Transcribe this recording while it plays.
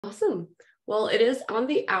Awesome. Well, it is on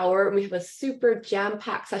the hour and we have a super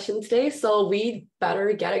jam-packed session today, so we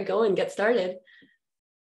better get it going, get started.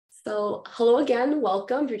 So hello again,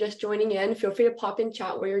 welcome. If you're just joining in, feel free to pop in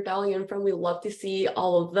chat where you're dialing in from. We love to see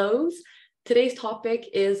all of those. Today's topic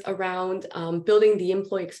is around building the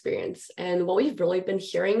employee experience. And what we've really been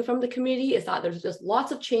hearing from the community is that there's just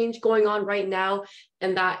lots of change going on right now,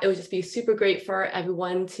 and that it would just be super great for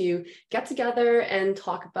everyone to get together and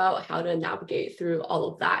talk about how to navigate through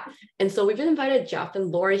all of that. And so we've invited Jeff and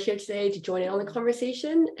Lori here today to join in on the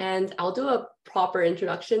conversation, and I'll do a proper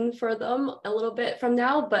introduction for them a little bit from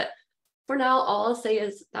now, but for now, all I'll say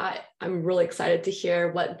is that I'm really excited to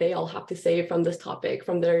hear what they all have to say from this topic,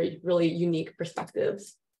 from their really unique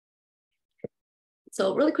perspectives.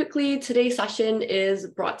 So really quickly, today's session is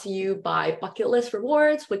brought to you by Bucket List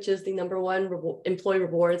Rewards, which is the #1 employee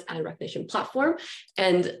rewards and recognition platform.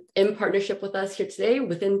 And in partnership with us here today,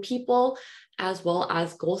 Within People, as well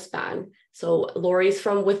as GoalSpan. So Lori's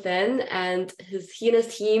from Within, and he and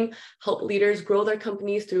his team help leaders grow their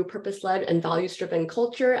companies through purpose-led and values-driven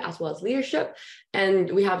culture, as well as leadership. And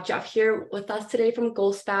we have Jeff here with us today from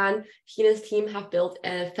GoalSpan. He and his team have built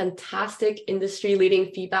a fantastic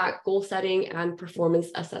industry-leading feedback, goal setting, and performance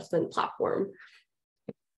assessment platform.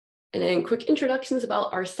 And then quick introductions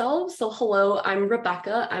about ourselves. So hello, I'm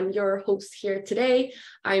Rebecca. I'm your host here today.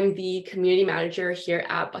 I'm the community manager here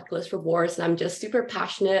at Bucket List Rewards, and I'm just super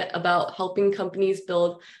passionate about helping companies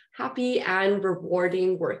build happy and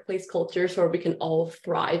rewarding workplace cultures where we can all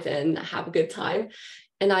thrive and have a good time.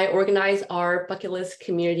 And I organize our Bucket List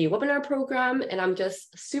community webinar program, and I'm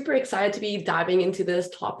just super excited to be diving into this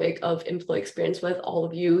topic of employee experience with all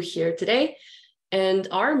of you here today. And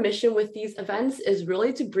our mission with these events is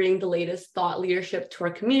really to bring the latest thought leadership to our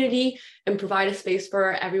community and provide a space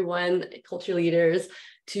for everyone, culture leaders,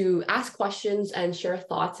 to ask questions and share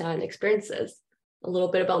thoughts and experiences. A little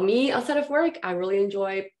bit about me outside of work: I really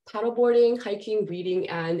enjoy paddleboarding, hiking, reading,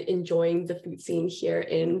 and enjoying the food scene here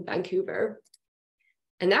in Vancouver.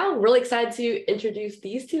 And now I'm really excited to introduce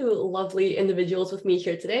these two lovely individuals with me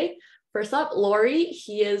here today. First up, Lori.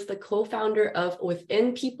 He is the co-founder of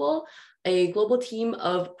Within People, a global team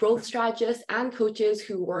of growth strategists and coaches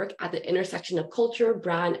who work at the intersection of culture,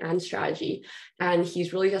 brand, and strategy. And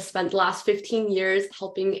he's really just spent the last 15 years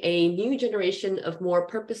helping a new generation of more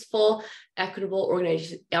purposeful, equitable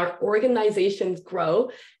organizations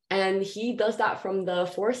grow. And he does that from the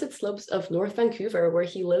forested slopes of North Vancouver, where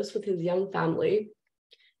he lives with his young family.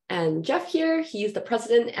 And Jeff here, he's the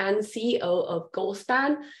president and CEO of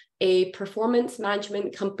GoalSpan, a performance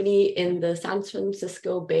management company in the San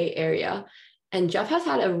Francisco Bay Area. And Jeff has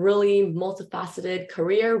had a really multifaceted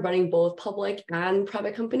career running both public and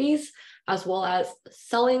private companies, as well as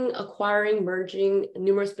selling, acquiring, merging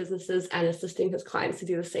numerous businesses, and assisting his clients to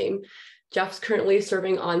do the same. Jeff's currently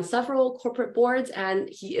serving on several corporate boards, and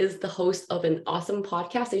he is the host of an awesome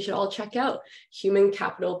podcast they should all check out, Human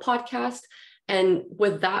Capital Podcast. And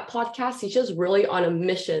with that podcast, he's just really on a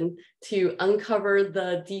mission to uncover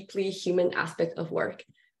the deeply human aspect of work.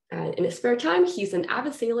 And in his spare time, he's an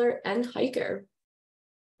avid sailor and hiker.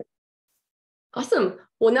 Awesome.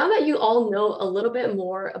 Well, now that you all know a little bit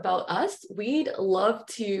more about us, we'd love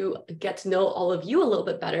to get to know all of you a little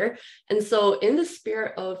bit better. And so in the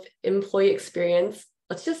spirit of employee experience,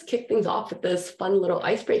 let's just kick things off with this fun little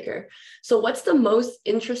icebreaker. So what's the most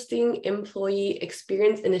interesting employee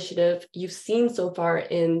experience initiative you've seen so far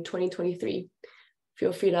in 2023?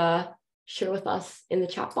 Feel free to share with us in the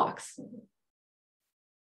chat box.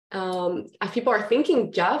 As people are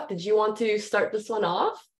thinking, Jeff, did you want to start this one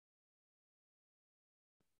off?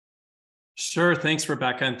 Sure. Thanks,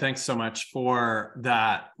 Rebecca. And thanks so much for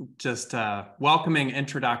that just welcoming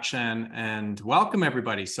introduction, and welcome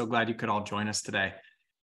everybody. So glad you could all join us today.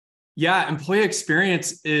 Yeah, employee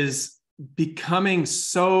experience is becoming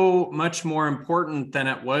so much more important than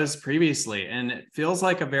it was previously. And it feels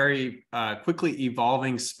like a very quickly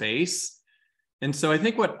evolving space. And so I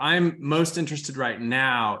think what I'm most interested right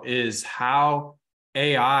now is how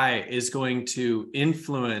AI is going to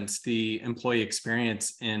influence the employee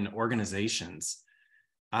experience in organizations.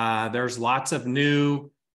 There's lots of new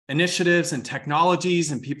initiatives and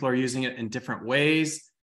technologies, and people are using it in different ways.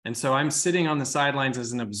 And so I'm sitting on the sidelines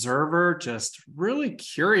as an observer, just really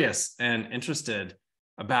curious and interested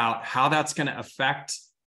about how that's going to affect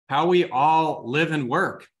how we all live and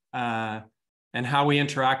work, and how we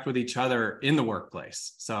interact with each other in the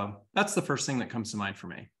workplace. So that's the first thing that comes to mind for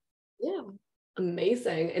me. Yeah,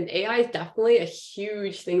 amazing. And AI is definitely a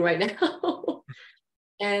huge thing right now.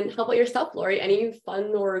 And how about yourself, Lori? Any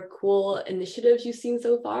fun or cool initiatives you've seen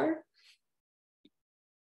so far?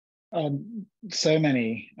 So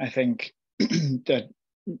many. I think that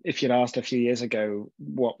if you'd asked a few years ago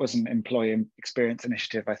what was an employee experience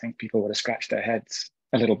initiative, I think people would have scratched their heads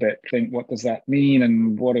a little bit, think, what does that mean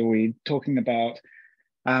and what are we talking about?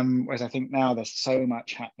 Whereas I think now there's so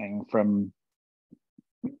much happening from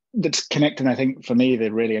that's connected. I think for me,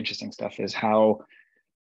 the really interesting stuff is how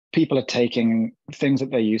people are taking things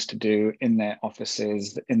that they used to do in their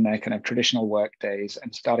offices, in their kind of traditional work days,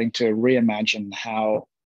 and starting to reimagine how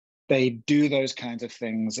they do those kinds of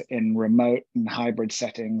things in remote and hybrid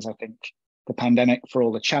settings. I think the pandemic, for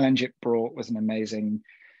all the challenge it brought, was an amazing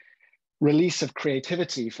release of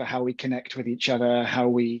creativity for how we connect with each other, how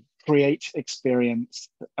we create experience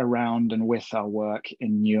around and with our work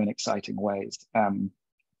in new and exciting ways. And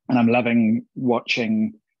I'm loving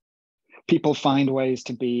watching people find ways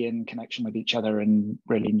to be in connection with each other in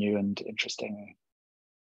really new and interesting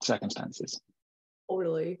circumstances.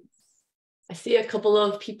 Totally. I see a couple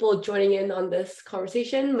of people joining in on this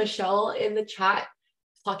conversation. Michelle in the chat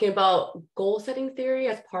talking about goal setting theory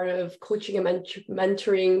as part of coaching and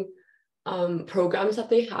mentoring programs that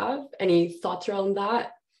they have. Any thoughts around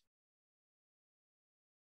that?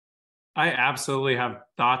 I absolutely have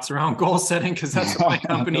thoughts around goal setting because that's what my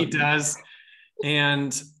company does.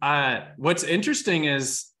 And what's interesting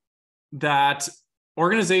is that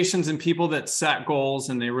organizations and people that set goals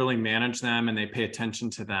and they really manage them and they pay attention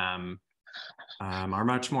to them are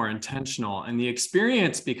much more intentional, and the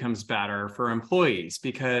experience becomes better for employees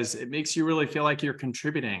because it makes you really feel like you're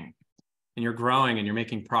contributing and you're growing and you're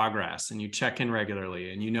making progress and you check in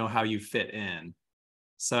regularly and you know how you fit in.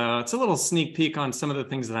 So it's a little sneak peek on some of the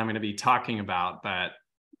things that I'm going to be talking about, but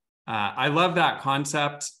I love that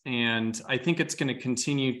concept, and I think it's going to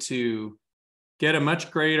continue to get a much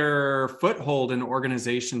greater foothold in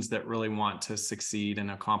organizations that really want to succeed and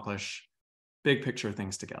accomplish big picture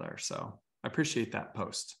things together. So I appreciate that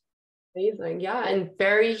post. Amazing. Yeah. And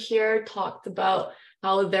Barry here talked about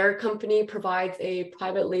how their company provides a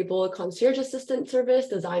private label concierge assistant service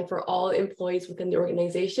designed for all employees within the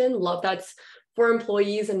organization. Love that's for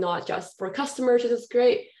employees and not just for customers, which is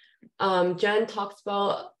great. Jen talks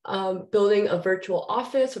about building a virtual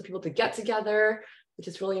office for people to get together, which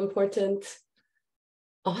is really important.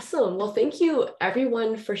 Awesome. Well, thank you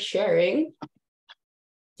everyone for sharing.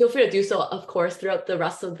 Feel free to do so, of course, throughout the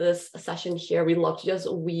rest of this session here. We'd love to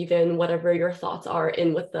just weave in whatever your thoughts are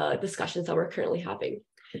in with the discussions that we're currently having.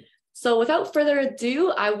 So without further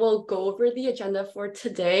ado, I will go over the agenda for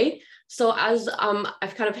today. So as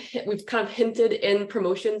we've kind of hinted in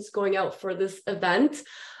promotions going out for this event,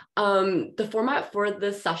 the format for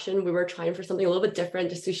this session, we were trying for something a little bit different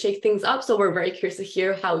just to shake things up. So we're very curious to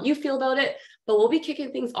hear how you feel about it. But we'll be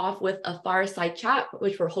kicking things off with a fireside chat,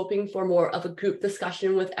 which we're hoping for more of a group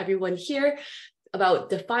discussion with everyone here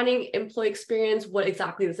about defining employee experience. What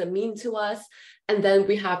exactly does it mean to us? And then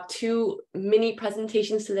we have 2 mini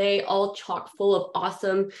presentations today, all chock full of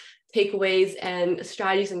awesome takeaways and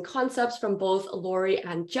strategies and concepts from both Lori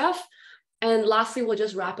and Jeff. And lastly, we'll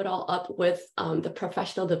just wrap it all up with the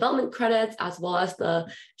professional development credits, as well as the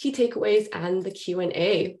key takeaways and the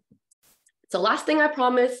Q&A. So last thing I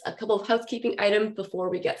promise, a couple of housekeeping items before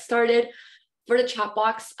we get started. For the chat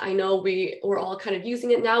box, I know we're all kind of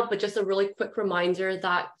using it now, but just a really quick reminder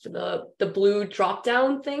that for the blue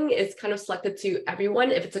drop-down thing is kind of selected to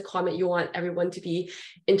everyone if it's a comment you want everyone to be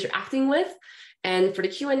interacting with. And for the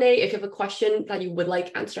Q&A, if you have a question that you would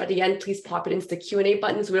like answered at the end, please pop it into the Q&A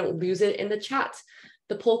button so we don't lose it in the chat.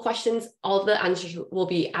 The poll questions, all of the answers will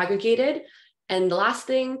be aggregated. And the last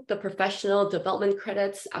thing, the professional development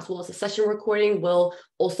credits, as well as the session recording, will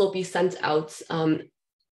also be sent out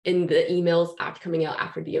in the emails coming out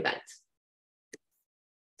after the event.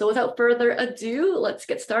 So without further ado, let's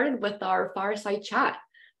get started with our fireside chat.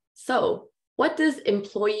 So what does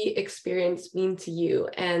employee experience mean to you,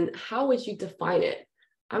 and how would you define it?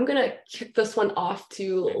 I'm going to kick this one off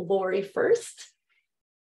to Lori first.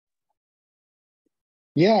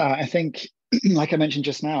 Yeah, I think, like I mentioned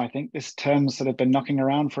just now, I think this term's sort of been knocking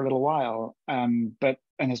around for a little while, and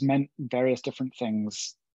has meant various different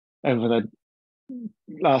things over the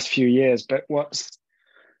last few years. But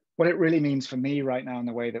what it really means for me right now, in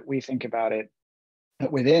the way that we think about it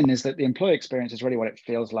within, is that the employee experience is really what it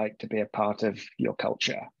feels like to be a part of your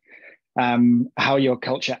culture, how your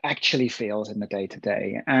culture actually feels in the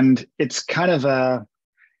day-to-day. And it's kind of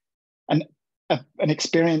an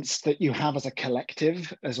experience that you have as a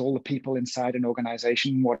collective, as all the people inside an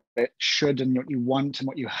organization, what it should and what you want and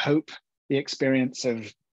what you hope the experience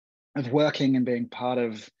of working and being part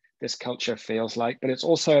of this culture feels like. But it's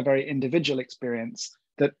also a very individual experience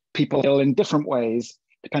that people feel in different ways,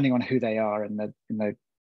 depending on who they are in the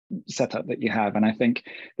setup that you have. And I think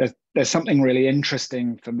there's something really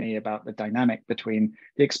interesting for me about the dynamic between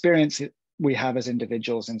the experience we have as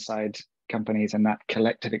individuals inside companies and that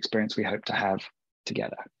collective experience we hope to have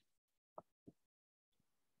together.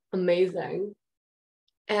 Amazing.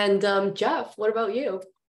 And Jeff, what about you?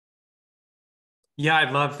 Yeah,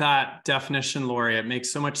 I love that definition, Lori. It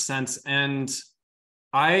makes so much sense. And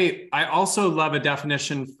I also love a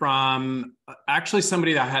definition from actually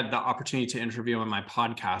somebody that I had the opportunity to interview on my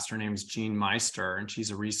podcast. Her name's Jean Meister, and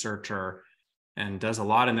she's a researcher and does a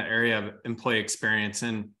lot in the area of employee experience.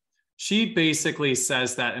 And she basically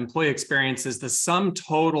says that employee experience is the sum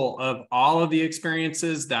total of all of the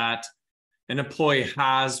experiences that an employee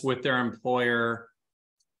has with their employer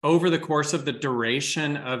over the course of the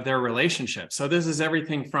duration of their relationship. So this is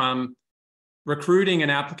everything from recruiting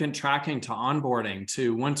and applicant tracking to onboarding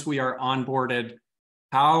to once we are onboarded,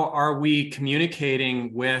 how are we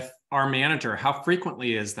communicating with our manager? How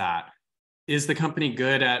frequently is that? Is the company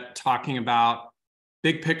good at talking about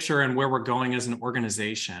big picture and where we're going as an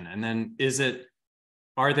organization? And then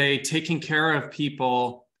are they taking care of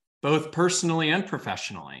people both personally and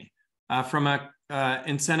professionally from a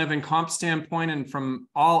incentive and comp standpoint and from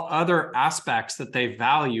all other aspects that they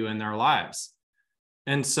value in their lives?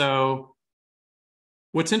 And so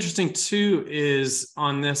what's interesting too is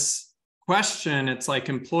on this question, it's like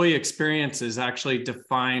employee experience is actually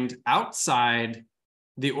defined outside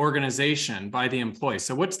the organization by the employee.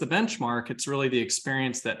 So what's the benchmark? It's really the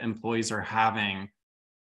experience that employees are having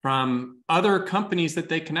from other companies that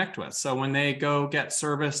they connect with. So when they go get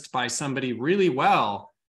serviced by somebody really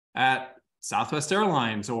well at Southwest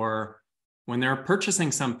Airlines, or when they're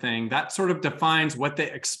purchasing something, that sort of defines what they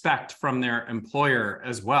expect from their employer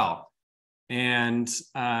as well. And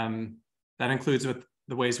that includes with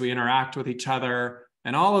the ways we interact with each other,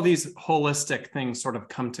 and all of these holistic things sort of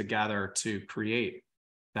come together to create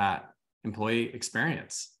that employee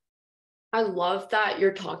experience. I love that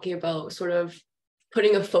you're talking about sort of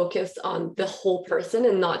putting a focus on the whole person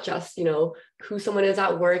and not just, who someone is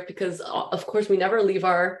at work, because of course we never leave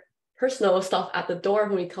our personal stuff at the door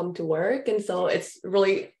when we come to work. And so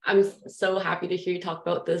I'm so happy to hear you talk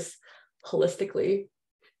about this holistically.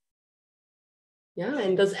 Yeah,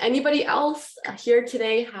 and does anybody else here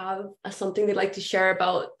today have something they'd like to share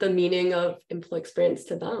about the meaning of employee experience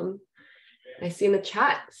to them? I see in the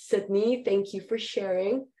chat, Sydney, thank you for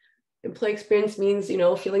sharing. Employee experience means,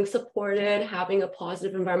 feeling supported, having a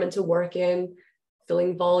positive environment to work in,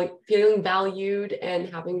 feeling valued, and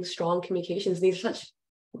having strong communications. These are such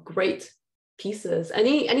great pieces.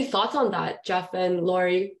 Any thoughts on that, Jeff and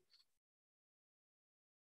Lori?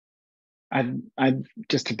 I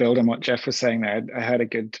just to build on what Jeff was saying there, I heard a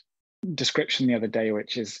good description the other day,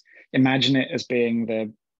 which is imagine it as being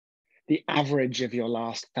the average of your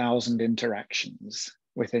last 1,000 interactions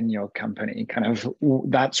within your company. Kind of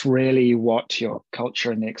that's really what your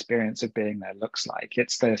culture and the experience of being there looks like.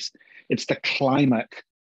 It's the climate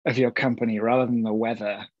of your company rather than the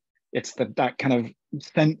weather. It's that kind of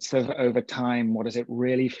sense of over time, what does it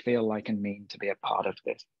really feel like and mean to be a part of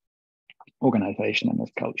this organization and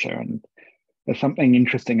this culture? And there's something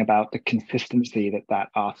interesting about the consistency that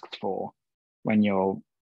asks for when you're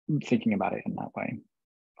thinking about it in that way.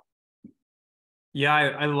 Yeah,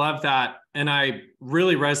 I love that. And I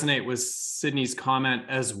really resonate with Sydney's comment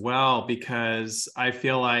as well, because I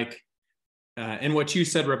feel like in what you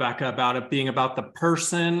said, Rebecca, about it being about the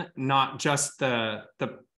person, not just the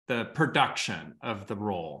production of the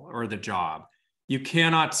role or the job. You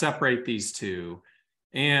cannot separate these two.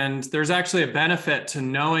 And there's actually a benefit to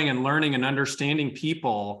knowing and learning and understanding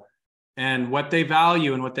people and what they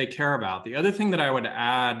value and what they care about. The other thing that I would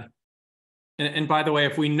add, and by the way,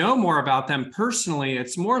 if we know more about them personally,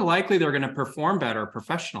 it's more likely they're going to perform better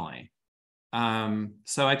professionally.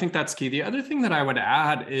 So I think that's key. The other thing that I would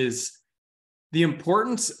add is the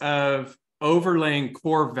importance of overlaying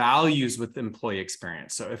core values with employee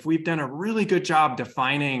experience. So if we've done a really good job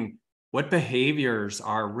defining what behaviors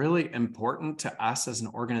are really important to us as an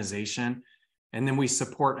organization, and then we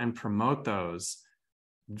support and promote those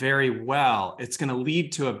very well, it's going to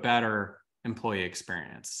lead to a better employee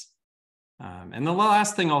experience. And the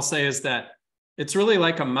last thing I'll say is that it's really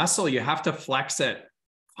like a muscle. You have to flex it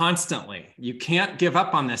constantly. You can't give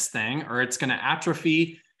up on this thing or it's going to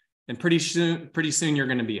atrophy, and pretty soon you're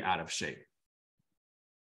going to be out of shape.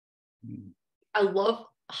 I love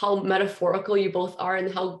how metaphorical you both are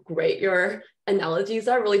and how great your analogies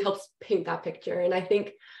are. Really helps paint that picture. And I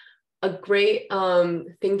think a great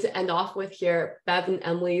thing to end off with here, Bev and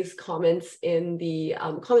Emily's comments in the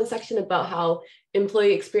comment section about how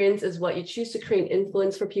employee experience is what you choose to create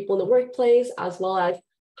influence for people in the workplace, as well as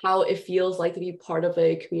how it feels like to be part of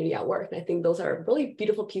a community at work. And I think those are really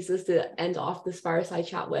beautiful pieces to end off this fireside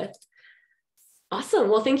chat with. Awesome.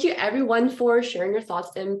 Well, thank you everyone for sharing your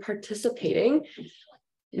thoughts and participating.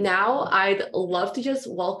 Now, I'd love to just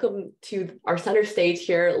welcome to our center stage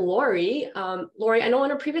here, Lori. Lori, I know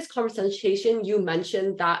in a previous conversation, you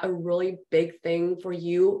mentioned that a really big thing for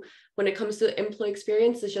you when it comes to employee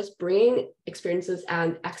experience is just bringing experiences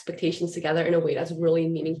and expectations together in a way that's really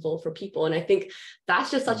meaningful for people. And I think that's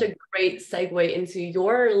just such a great segue into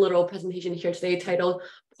your little presentation here today titled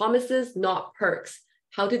Promises, Not Perks,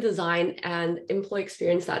 How to Design an Employee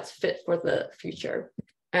Experience That's Fit for the Future.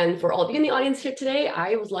 And for all of you in the audience here today,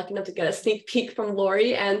 I was lucky enough to get a sneak peek from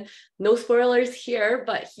Lori, and no spoilers here,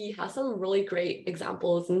 but he has some really great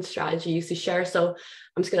examples and strategies to share. So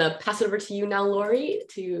I'm just gonna pass it over to you now, Lori,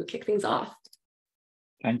 to kick things off.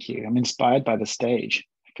 Thank you. I'm inspired by the stage.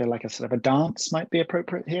 I feel like a sort of a dance might be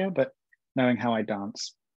appropriate here, but knowing how I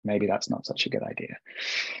dance, maybe that's not such a good idea.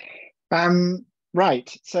 Right,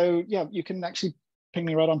 so yeah, you can actually ping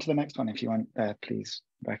me right on to the next one if you want, please,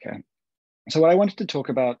 Rebecca. So what I wanted to talk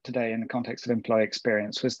about today in the context of employee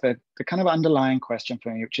experience was the kind of underlying question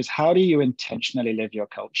for me, which is how do you intentionally live your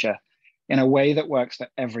culture in a way that works for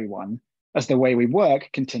everyone as the way we work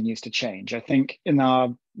continues to change? I think in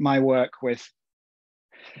my work with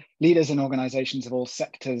leaders in organizations of all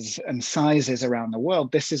sectors and sizes around the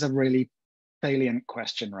world, this is a really salient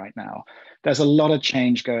question right now. There's a lot of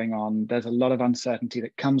change going on. There's a lot of uncertainty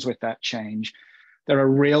that comes with that change. There are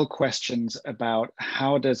real questions about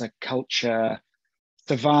how does a culture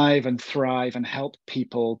survive and thrive and help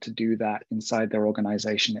people to do that inside their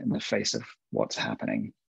organization in the face of what's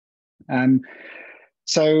happening.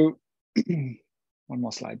 So one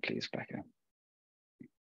more slide, please, Becca.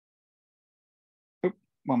 Oh,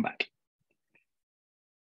 one back.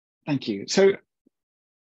 Thank you. So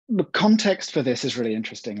the context for this is really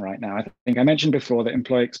interesting right now. I think I mentioned before that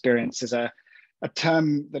employee experience is a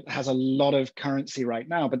term that has a lot of currency right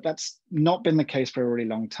now, but that's not been the case for a really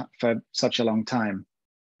long time, for such a long time.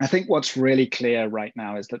 I think what's really clear right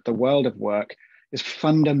now is that the world of work is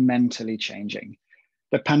fundamentally changing.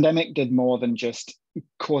 The pandemic did more than just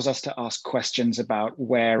cause us to ask questions about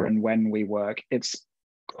where and when we work. It's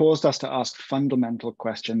caused us to ask fundamental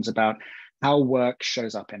questions about how work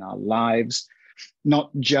shows up in our lives, not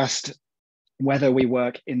just whether we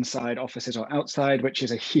work inside offices or outside, which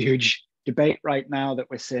is a huge debate right now that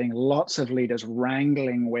we're seeing lots of leaders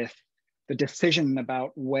wrangling with the decision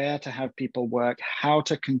about where to have people work, how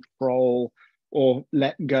to control or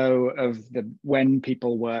let go of the when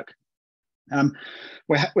people work.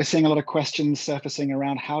 We're seeing a lot of questions surfacing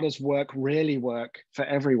around how does work really work for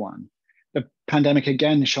everyone? The pandemic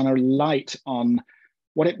again shone a light on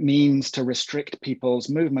what it means to restrict people's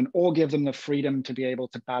movement or give them the freedom to be able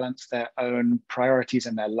to balance their own priorities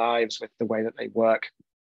in their lives with the way that they work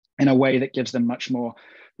in a way that gives them much more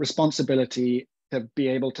responsibility to be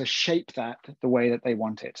able to shape that the way that they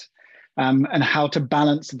want it. And how to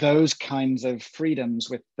balance those kinds of freedoms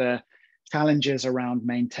with the challenges around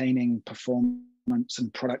maintaining performance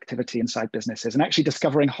and productivity inside businesses and actually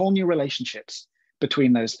discovering whole new relationships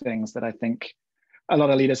between those things that I think a lot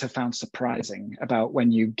of leaders have found surprising about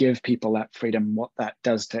when you give people that freedom, what that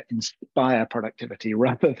does to inspire productivity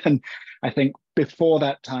rather than, I think, before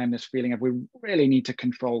that time, this feeling of we really need to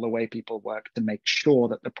control the way people work to make sure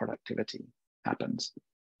that the productivity happens.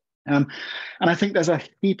 And I think there's a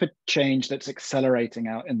heap of change that's accelerating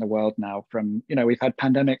out in the world now from, we've had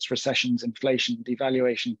pandemics, recessions, inflation,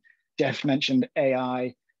 devaluation. Jeff mentioned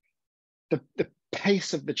AI. The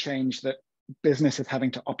pace of the change that business is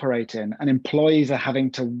having to operate in and employees are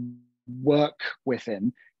having to work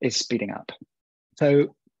within is speeding up.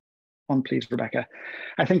 So on, please, Rebecca.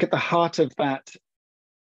 I think at the heart of that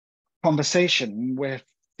conversation, we're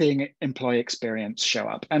seeing employee experience show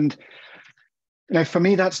up. And for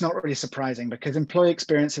me, that's not really surprising because employee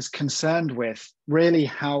experience is concerned with really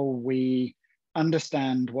how we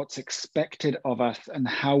understand what's expected of us and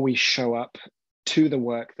how we show up to the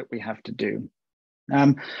work that we have to do.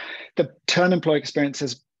 The term employee experience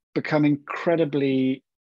has become incredibly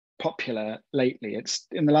popular lately. It's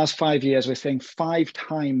in the last 5 years, we're seeing 5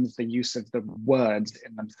 times the use of the words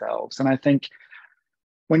in themselves. And I think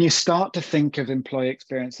when you start to think of employee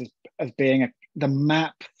experience as being the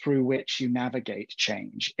map through which you navigate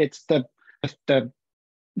change, it's the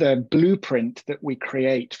blueprint that we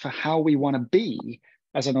create for how we want to be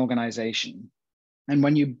as an organization. And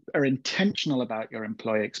when you are intentional about your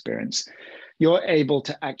employee experience, you're able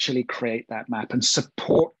to actually create that map and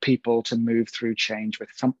support people to move through change with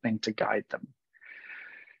something to guide them.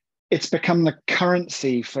 it's become the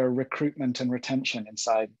currency for recruitment and retention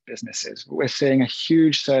inside businesses. We're seeing a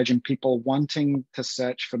huge surge in people wanting to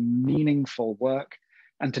search for meaningful work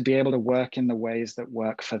and to be able to work in the ways that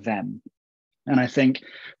work for them. And I think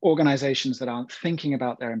organizations that aren't thinking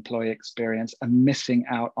about their employee experience are missing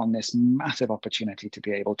out on this massive opportunity to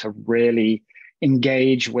be able to really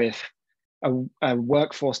engage with a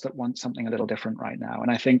workforce that wants something a little different right now. And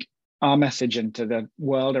I think our message into the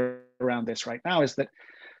world around this right now is that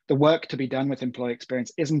the work to be done with employee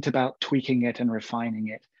experience isn't about tweaking it and refining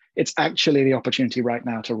it. It's actually the opportunity right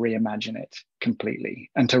now to reimagine it completely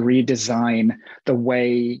and to redesign the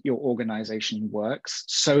way your organization works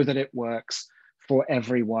so that it works for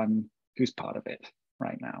everyone who's part of it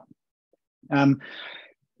right now.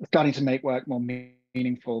 Starting to make work more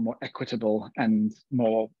meaningful, more equitable, and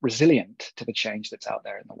more resilient to the change that's out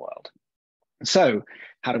there in the world. So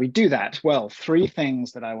how do we do that? Well, 3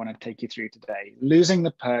 things that I want to take you through today: losing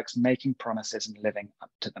the perks, making promises, and living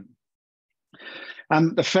up to them.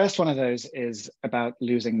 The first one of those is about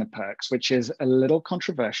losing the perks, which is a little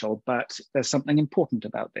controversial, but there's something important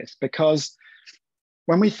about this, because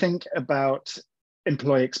when we think about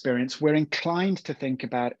employee experience, we're inclined to think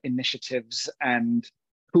about initiatives and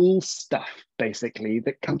cool stuff, basically,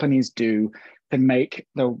 that companies do to make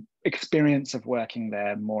the experience of working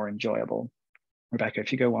there more enjoyable. Rebecca,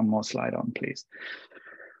 if you go one more slide on, please.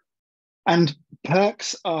 And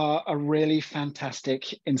perks are a really fantastic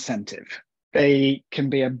incentive. They can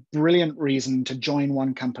be a brilliant reason to join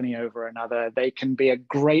one company over another. They can be a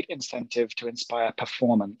great incentive to inspire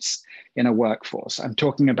performance in a workforce. I'm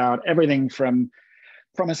talking about everything from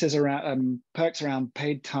promises around perks around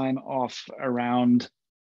paid time off, around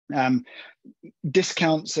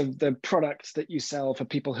discounts of the products that you sell for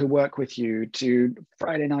people who work with you, to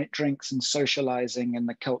Friday night drinks and socializing and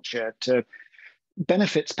the culture, to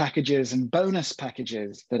benefits packages and bonus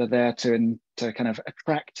packages that are there to kind of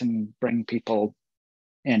attract and bring people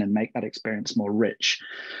in and make that experience more rich.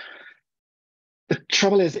 The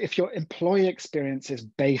trouble is, if your employee experience is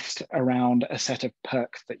based around a set of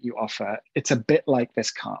perks that you offer, it's a bit like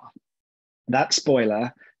this car. That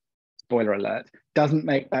spoiler alert, doesn't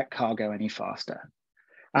make that car go any faster.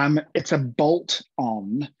 It's a bolt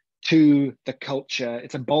on to the culture.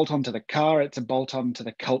 It's a bolt on to the car. It's a bolt on to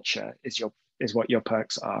the culture is what your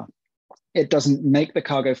perks are. It doesn't make the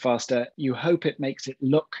car go faster. You hope it makes it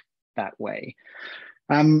look that way.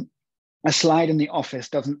 A slide in the office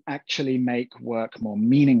doesn't actually make work more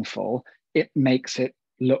meaningful. It makes it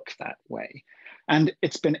look that way. And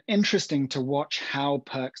it's been interesting to watch how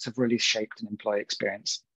perks have really shaped an employee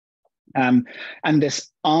experience. And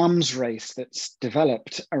this arms race that's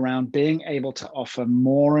developed around being able to offer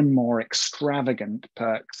more and more extravagant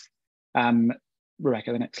perks.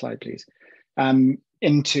 Rebecca, the next slide, please.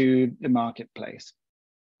 Into the marketplace.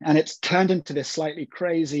 And it's turned into this slightly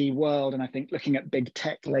crazy world. And I think looking at big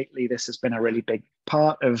tech lately, this has been a really big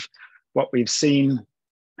part of what we've seen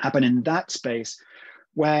happen in that space,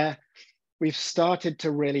 where we've started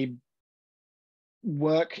to really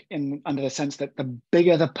work under the sense that the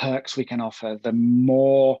bigger the perks we can offer, the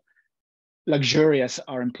more luxurious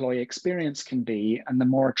our employee experience can be, and the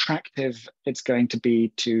more attractive it's going to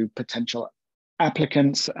be to potential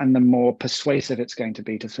applicants, and the more persuasive it's going to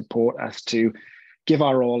be to support us to give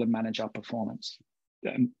our all and manage our performance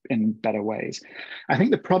in better ways. I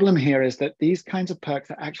think the problem here is that these kinds of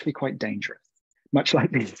perks are actually quite dangerous, much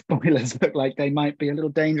like these spoilers look like they might be a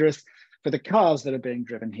little dangerous for the cars that are being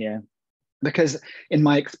driven here. Because in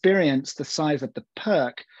my experience, the size of the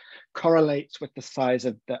perk correlates with the size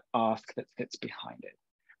of the ask that sits behind it.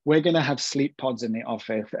 We're going to have sleep pods in the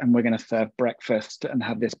office, and we're going to serve breakfast and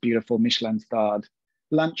have this beautiful Michelin-starred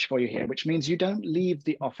lunch for you here, which means you don't leave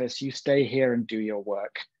the office, you stay here and do your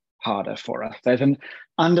work harder for us. There's an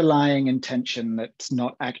underlying intention that's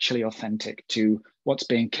not actually authentic to what's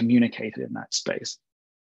being communicated in that space.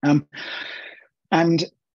 And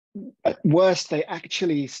at worst, they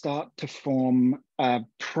actually start to form a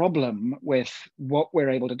problem with what we're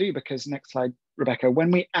able to do, because next slide, Rebecca,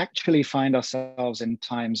 when we actually find ourselves in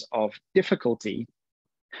times of difficulty,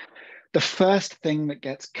 the first thing that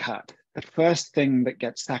gets cut, the first thing that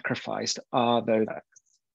gets sacrificed are those perks,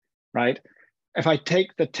 right? If I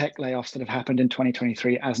take the tech layoffs that have happened in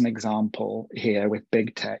 2023 as an example here with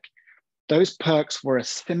big tech, those perks were a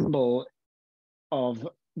symbol of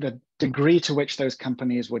the degree to which those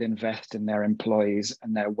companies would invest in their employees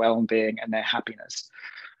and their well-being and their happiness,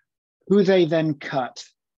 who they then cut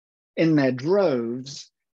in their droves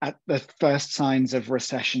at the first signs of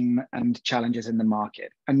recession and challenges in the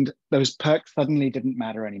market. And those perks suddenly didn't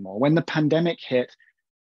matter anymore. When the pandemic hit,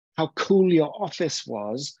 how cool your office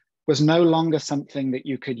was was no longer something that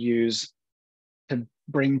you could use to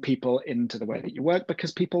bring people into the way that you work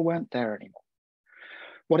because people weren't there anymore.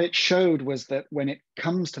 What it showed was that when it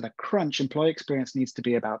comes to the crunch, employee experience needs to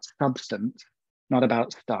be about substance, not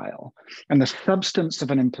about style. And the substance of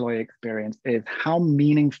an employee experience is how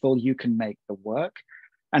meaningful you can make the work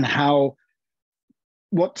and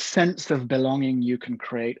what sense of belonging you can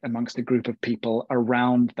create amongst a group of people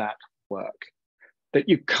around that work. That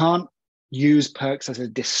you can't use perks as a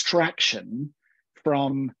distraction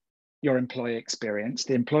from your employee experience.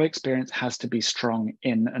 The employee experience has to be strong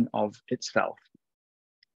in and of itself.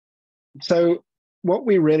 So what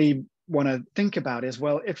we really want to think about is,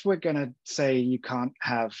 well, if we're going to say you can't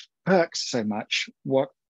have perks so much, what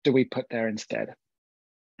do we put there instead?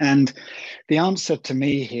 And the answer to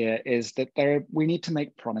me here is that we need to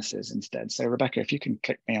make promises instead. So Rebecca, if you can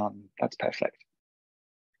click me on, that's perfect.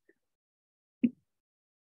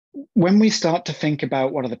 When we start to think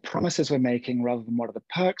about what are the promises we're making rather than what are the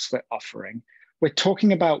perks we're offering, we're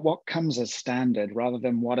talking about what comes as standard rather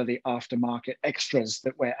than what are the aftermarket extras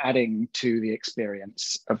that we're adding to the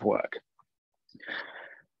experience of work.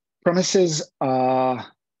 Promises are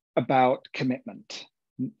about commitment.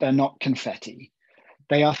 They're not confetti.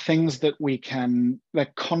 They are things that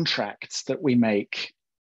they're contracts that we make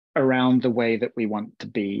around the way that we want to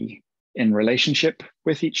be in relationship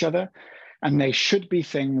with each other. And they should be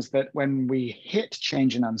things that when we hit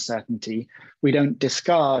change and uncertainty, we don't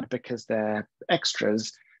discard because they're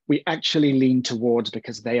extras. We actually lean towards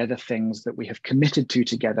because they are the things that we have committed to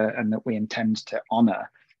together and that we intend to honor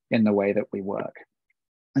in the way that we work.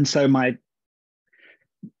 And so my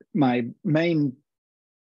main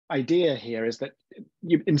idea here is that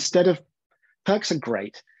instead of perks are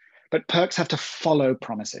great, but perks have to follow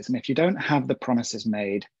promises. And if you don't have the promises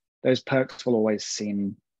made, those perks will always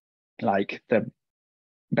seem like the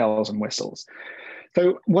bells and whistles.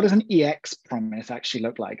 So what does an EX promise actually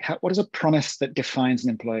look like? What does a promise that defines an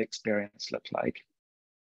employee experience look like?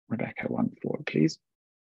 Rebecca, one forward, please.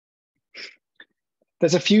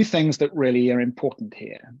 There's a few things that really are important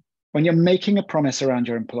here. When you're making a promise around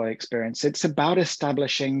your employee experience, it's about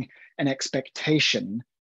establishing an expectation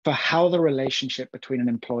for how the relationship between an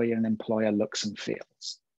employee and an employer looks and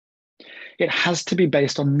feels. It has to be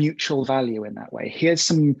based on mutual value in that way. Here's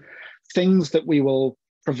some things that we will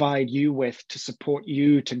provide you with to support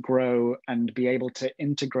you to grow and be able to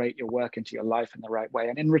integrate your work into your life in the right way.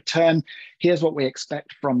 And in return, here's what we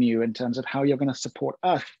expect from you in terms of how you're going to support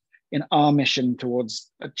us in our mission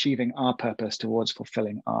towards achieving our purpose, towards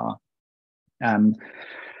fulfilling our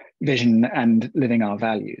vision and living our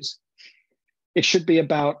values. It should be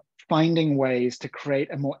about finding ways to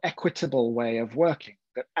create a more equitable way of working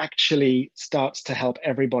that actually starts to help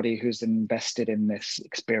everybody who's invested in this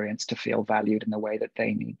experience to feel valued in the way that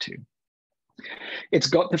they need to. It's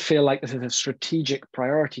got to feel like this is a strategic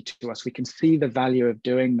priority to us. We can see the value of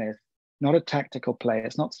doing this, not a tactical play.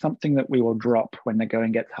 It's not something that we will drop when the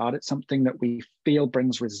going gets hard. It's something that we feel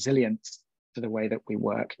brings resilience to the way that we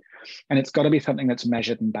work. And it's got to be something that's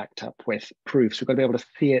measured and backed up with proofs. We've got to be able to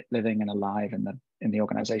see it living and alive in the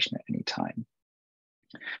organization at any time.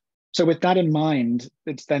 So with that in mind,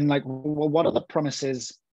 it's then like, well, what are the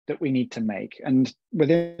promises that we need to make? And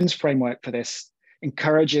Within's framework for this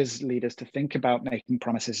encourages leaders to think about making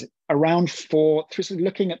promises around through sort of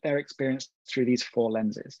looking at their experience through these four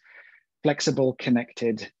lenses: flexible,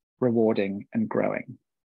 connected, rewarding, and growing.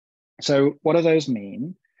 So what do those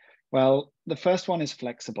mean? Well, the first one is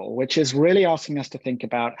flexible, which is really asking us to think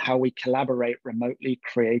about how we collaborate remotely,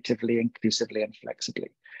 creatively, inclusively, and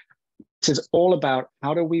flexibly. This is all about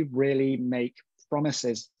how do we really make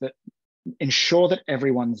promises that ensure that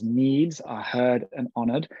everyone's needs are heard and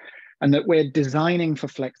honored, and that we're designing for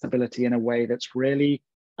flexibility in a way that's really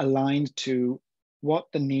aligned to what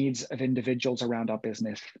the needs of individuals around our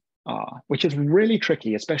business are, which is really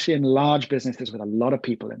tricky, especially in large businesses with a lot of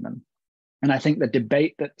people in them. And I think the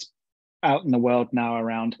debate that's out in the world now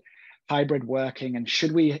around hybrid working and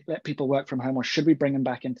should we let people work from home or should we bring them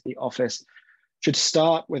back into the office should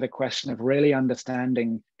start with a question of really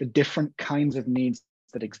understanding the different kinds of needs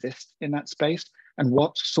that exist in that space and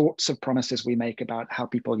what sorts of promises we make about how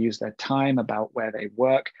people use their time, about where they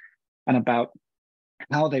work, and about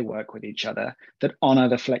how they work with each other that honor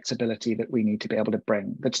the flexibility that we need to be able to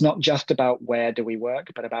bring. That's not just about where do we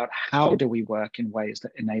work, but about how do we work in ways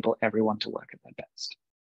that enable everyone to work at their best.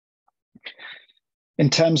 In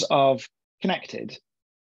terms of connected,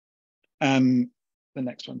 the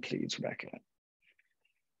next one, please, Rebecca.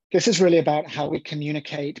 This is really about how we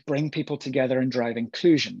communicate, bring people together, and drive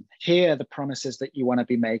inclusion. Here, the promises that you want to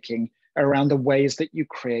be making are around the ways that you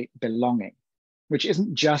create belonging, which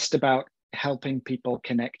isn't just about helping people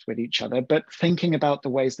connect with each other, but thinking about the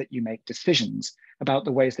ways that you make decisions, about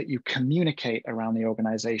the ways that you communicate around the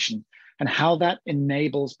organization, and how that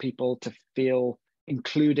enables people to feel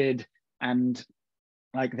included and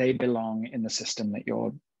like they belong in the system that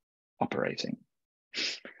you're operating.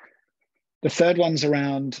 The third one's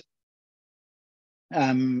around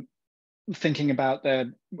thinking about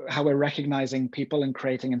how we're recognizing people and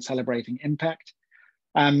creating and celebrating impact,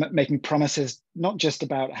 making promises not just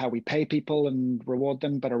about how we pay people and reward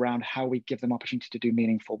them, but around how we give them opportunity to do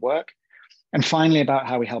meaningful work. And finally, about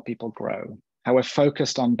how we help people grow, how we're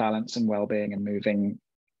focused on balance and well-being and moving,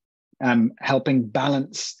 helping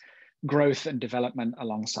balance growth and development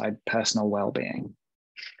alongside personal well-being.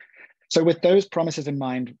 So with those promises in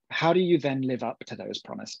mind, how do you then live up to those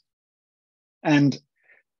promises? And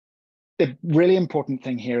the really important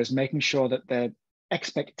thing here is making sure that the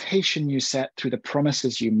expectation you set through the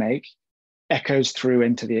promises you make echoes through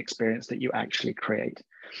into the experience that you actually create.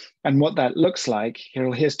 And what that looks like,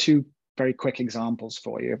 here's two very quick examples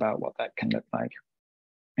for you about what that can look like.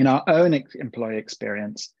 In our own employee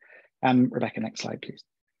experience, Rebecca, next slide, please.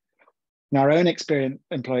 In our own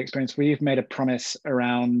employee experience, we've made a promise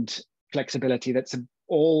around flexibility that's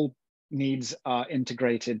all needs are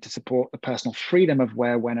integrated to support the personal freedom of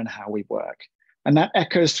where, when, and how we work. And that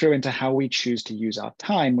echoes through into how we choose to use our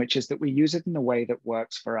time, which is that we use it in a way that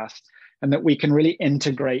works for us and that we can really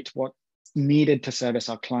integrate what's needed to service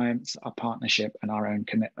our clients, our partnership, and our own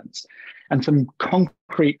commitments. And some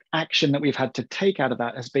concrete action that we've had to take out of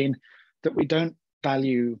that has been that we don't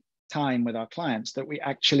value time with our clients, that we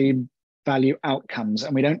actually value outcomes,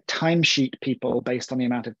 and we don't timesheet people based on the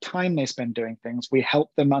amount of time they spend doing things. We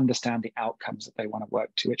help them understand the outcomes that they want to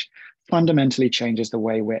work to, which fundamentally changes the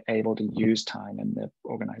way we're able to use time in the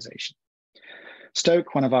organization.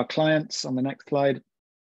 Stoke, one of our clients on the next slide,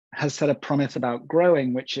 has set a promise about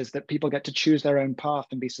growing, which is that people get to choose their own path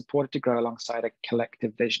and be supported to grow alongside a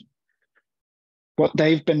collective vision. What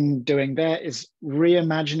they've been doing there is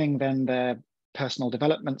reimagining then their personal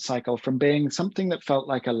development cycle from being something that felt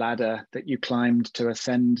like a ladder that you climbed to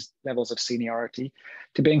ascend levels of seniority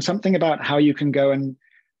to being something about how you can go and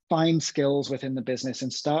find skills within the business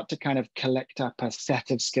and start to kind of collect up a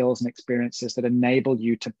set of skills and experiences that enable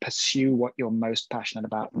you to pursue what you're most passionate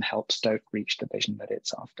about and help Stoke reach the vision that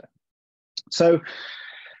it's after. So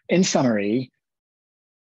in summary,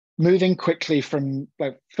 moving quickly from,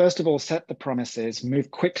 first of all, set the promises,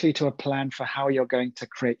 move quickly to a plan for how you're going to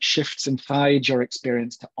create shifts inside your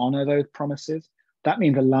experience to honor those promises. That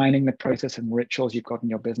means aligning the process and rituals you've got in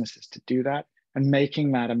your businesses to do that and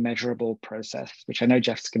making that a measurable process, which I know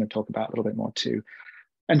Jeff's going to talk about a little bit more too.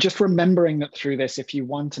 And just remembering that through this, if you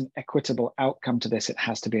want an equitable outcome to this, it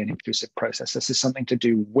has to be an inclusive process. This is something to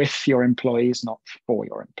do with your employees, not for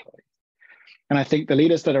your employees. And I think the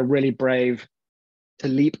leaders that are really brave to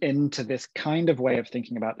leap into this kind of way of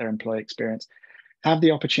thinking about their employee experience have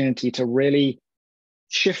the opportunity to really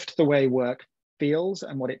shift the way work feels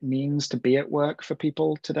and what it means to be at work for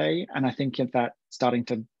people today. And I think that starting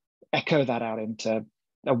to echo that out into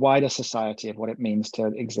a wider society of what it means to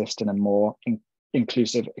exist in a more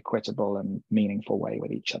inclusive, equitable, and meaningful way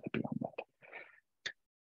with each other beyond that.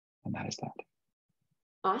 And that is that.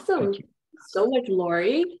 Awesome. Thank you so much,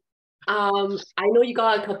 Laurie. I know you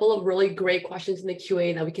got a couple of really great questions in the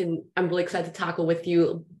QA that I'm really excited to tackle with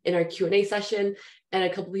you in our Q&A session. And a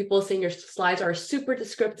couple of people saying your slides are super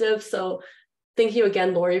descriptive. So thank you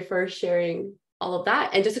again, Laurie, for sharing all of that.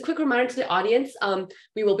 And just a quick reminder to the audience,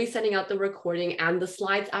 we will be sending out the recording and the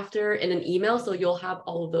slides after in an email. So you'll have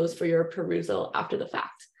all of those for your perusal after the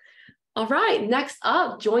fact. All right, next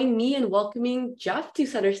up, join me in welcoming Jeff to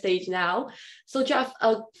center stage now. So Jeff,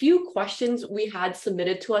 a few questions we had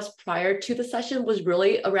submitted to us prior to the session was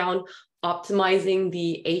really around optimizing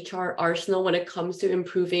the HR arsenal when it comes to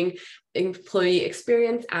improving employee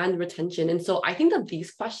experience and retention. And so I think that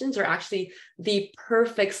these questions are actually the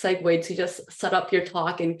perfect segue to just set up your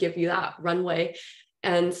talk and give you that runway.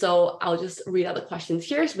 And so I'll just read out the questions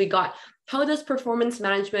here. So we got, how does performance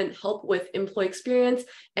management help with employee experience?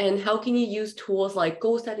 And how can you use tools like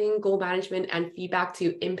goal setting, goal management, and feedback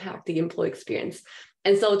to impact the employee experience?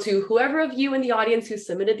 And so to whoever of you in the audience who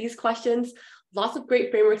submitted these questions, lots of great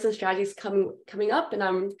frameworks and strategies coming up. And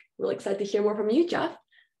I'm really excited to hear more from you, Jeff.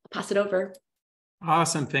 I'll pass it over.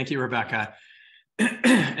 Awesome. Thank you, Rebecca.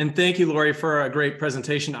 And thank you, Laurie, for a great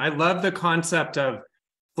presentation. I love the concept of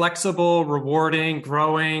flexible, rewarding,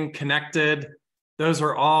 growing, connected. Those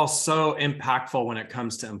are all so impactful when it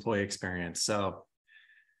comes to employee experience. So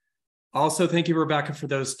also thank you, Rebecca, for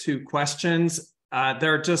those two questions.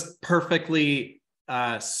 They're just perfectly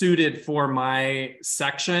suited for my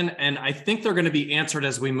section, and I think they're going to be answered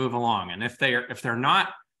as we move along. And if they're not,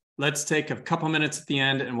 let's take a couple minutes at the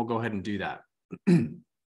end and we'll go ahead and do that.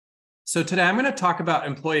 So today I'm going to talk about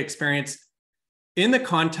employee experience in the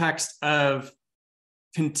context of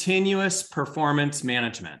continuous performance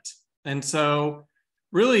management. And so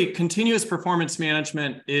really, continuous performance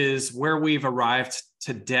management is where we've arrived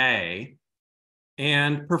today.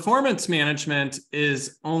 And performance management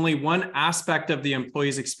is only one aspect of the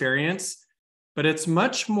employee's experience, but it's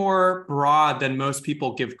much more broad than most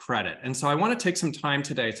people give credit. And so I want to take some time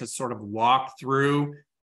today to sort of walk through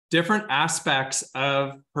different aspects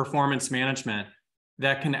of performance management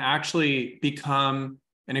that can actually become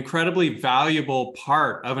an incredibly valuable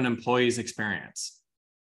part of an employee's experience.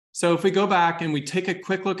 So if we go back and we take a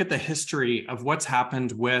quick look at the history of what's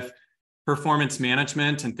happened with performance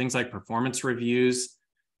management and things like performance reviews,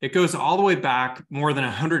 it goes all the way back more than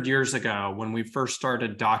 100 years ago when we first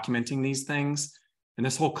started documenting these things. And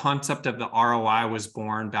this whole concept of the ROI was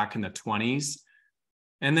born back in the 20s.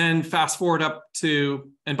 And then fast forward up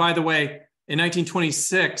to, and by the way, in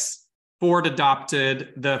 1926, Ford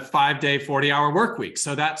adopted the 5-day, 40-hour work week.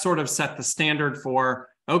 So that sort of set the standard for,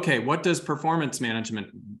 okay, what does performance management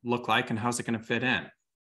look like and how's it going to fit in?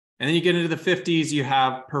 And then you get into the 50s, you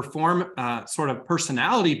have sort of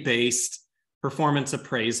personality-based performance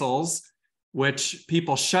appraisals, which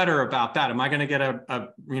people shudder about that. Am I going to get a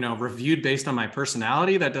reviewed based on my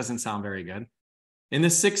personality? That doesn't sound very good. In the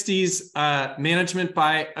 60s, management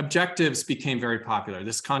by objectives became very popular.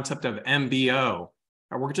 This concept of MBO,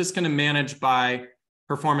 we're just going to manage by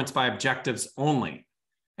performance by objectives only.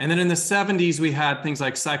 And then in the 70s, we had things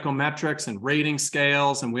like psychometrics and rating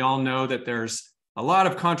scales. And we all know that there's a lot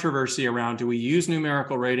of controversy around, do we use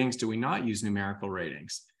numerical ratings? Do we not use numerical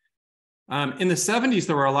ratings? In the 70s,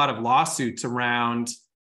 there were a lot of lawsuits around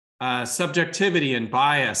subjectivity and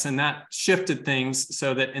bias, and that shifted things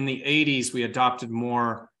so that in the 80s, we adopted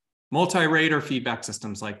more multi-rater feedback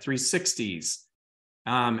systems like 360s.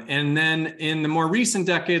 And then in the more recent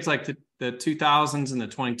decades, like the 2000s and the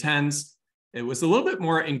 2010s, it was a little bit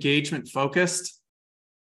more engagement focused.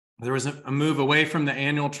 There was a move away from the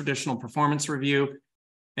annual traditional performance review.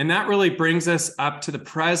 And that really brings us up to the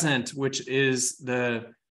present, which is in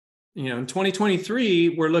 2023,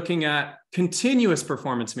 we're looking at continuous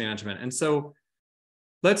performance management. And so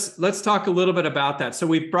let's talk a little bit about that. So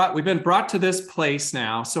we've been brought to this place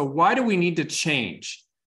now. So why do we need to change?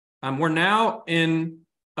 We're now in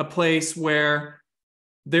a place where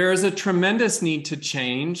there is a tremendous need to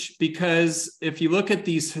change, because if you look at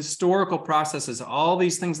these historical processes, all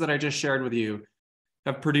these things that I just shared with you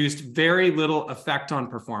have produced very little effect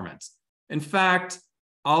on performance. In fact,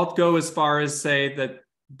 I'll go as far as say that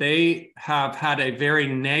they have had a very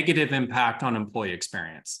negative impact on employee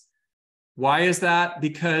experience. Why is that?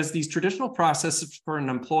 Because these traditional processes for an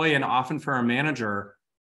employee and often for a manager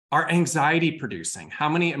are anxiety producing. How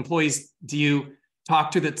many employees do you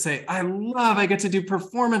talk to that say, I get to do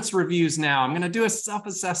performance reviews now. I'm going to do a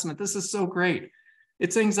self-assessment. This is so great.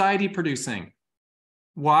 It's anxiety producing.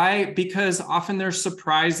 Why? Because often there's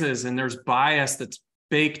surprises and there's bias that's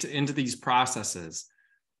baked into these processes.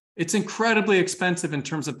 It's incredibly expensive in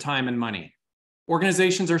terms of time and money.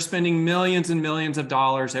 Organizations are spending millions and millions of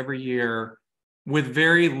dollars every year with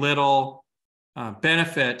very little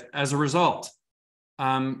benefit as a result.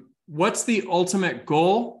 What's the ultimate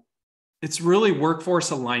goal? It's really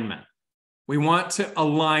workforce alignment. We want to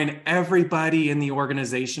align everybody in the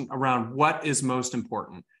organization around what is most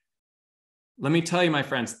important. Let me tell you, my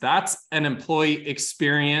friends, that's an employee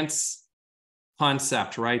experience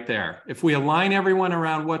concept right there. If we align everyone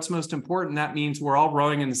around what's most important, that means we're all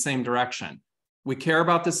rowing in the same direction. We care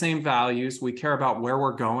about the same values. We care about where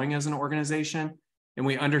we're going as an organization, and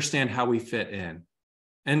we understand how we fit in.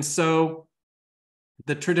 And so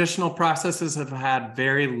the traditional processes have had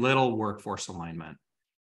very little workforce alignment.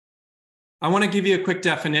 I want to give you a quick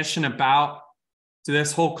definition about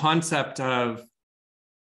this whole concept of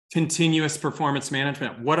continuous performance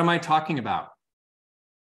management. What am I talking about?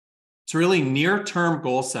 It's really near-term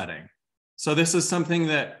goal setting. So this is something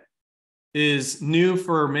that is new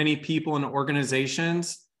for many people in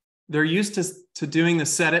organizations. They're used to doing the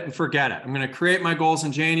set it and forget it. I'm going to create my goals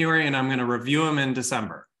in January and I'm going to review them in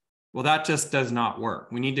December. Well, that just does not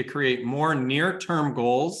work. We need to create more near-term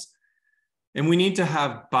goals, and we need to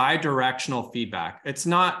have bi-directional feedback. It's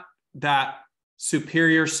not that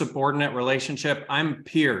superior subordinate relationship. I'm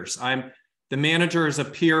peers. The manager is a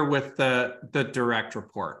peer with the direct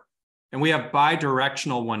report. And we have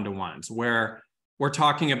bi-directional one-to-ones where we're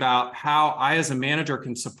talking about how I as a manager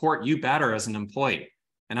can support you better as an employee.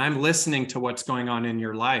 and I'm listening to what's going on in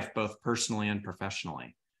your life, both personally and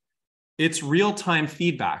professionally. It's real-time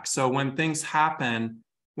feedback. So when things happen,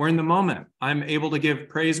 we're in the moment. I'm able to give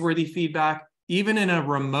praiseworthy feedback, even in a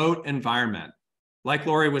remote environment. Like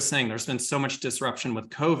Lori was saying, there's been so much disruption with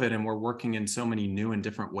COVID, and we're working in so many new and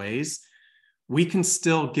different ways. We can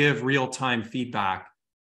still give real-time feedback,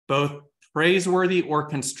 both praiseworthy or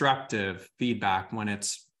constructive feedback when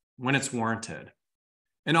it's warranted.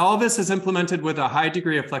 And all of this is implemented with a high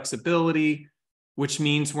degree of flexibility, which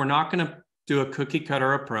means we're not going to do a cookie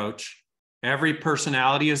cutter approach. Every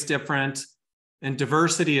personality is different, and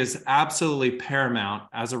diversity is absolutely paramount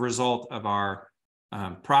as a result of our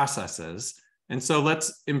processes. And so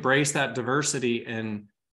let's embrace that diversity and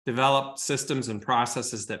develop systems and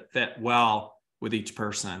processes that fit well with each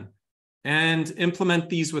person, and implement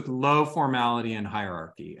these with low formality and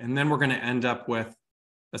hierarchy. And then we're going to end up with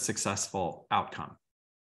a successful outcome.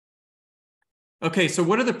 Okay, so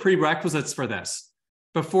what are the prerequisites for this?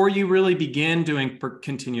 Before you really begin doing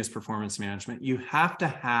continuous performance management, you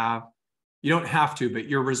don't have to, but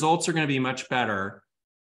your results are going to be much better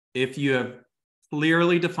if you have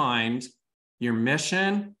clearly defined your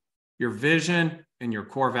mission, your vision, and your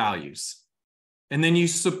core values. And then you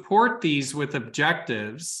support these with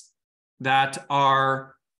objectives that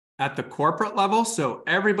are at the corporate level, so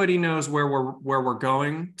everybody knows where we're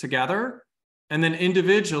going together. And then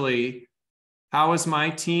individually, how is my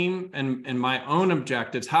team and my own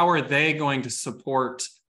objectives, how are they going to support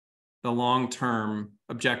the long-term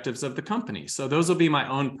objectives of the company? So those will be my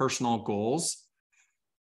own personal goals.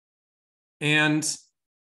 And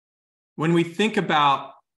when we think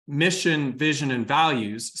about mission, vision, and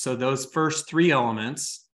values, so those first three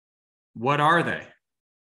elements, what are they?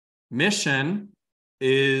 Mission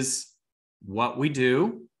is what we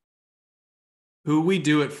do, who we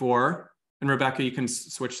do it for, and Rebecca, you can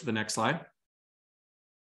switch to the next slide,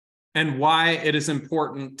 and why it is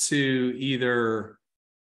important to either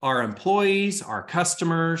our employees, our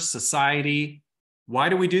customers, society. Why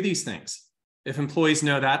do we do these things? If employees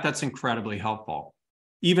know that, that's incredibly helpful.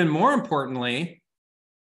 Even more importantly,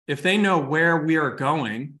 if they know where we are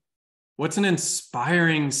going, what's an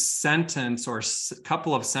inspiring sentence or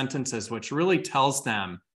couple of sentences which really tells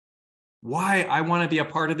them why I want to be a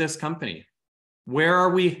part of this company? Where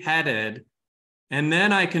are we headed? And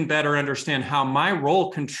then I can better understand how my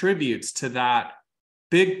role contributes to that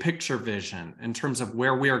big picture vision in terms of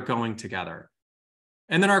where we are going together.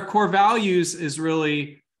 And then our core values is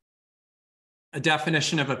really a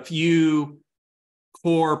definition of a few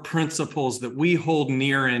core principles that we hold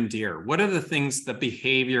near and dear. What are the things, the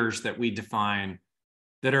behaviors that we define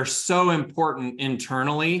that are so important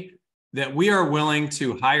internally that we are willing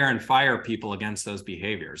to hire and fire people against those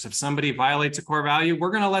behaviors? If somebody violates a core value,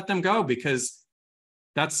 we're going to let them go because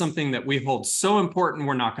that's something that we hold so important,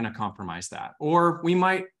 we're not going to compromise that. Or we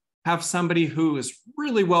might have somebody who is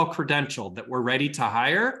really well credentialed that we're ready to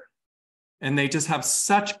hire, and they just have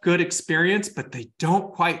such good experience, but they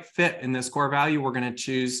don't quite fit in this core value. We're going to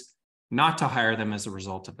choose not to hire them as a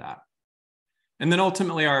result of that. And then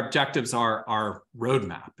ultimately, our objectives are our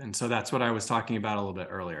roadmap. And so that's what I was talking about a little bit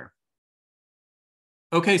earlier.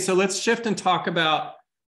 Okay, so let's shift and talk about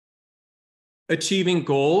achieving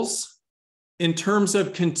goals in terms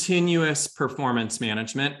of continuous performance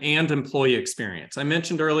management and employee experience. I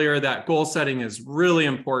mentioned earlier that goal setting is really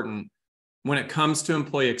important when it comes to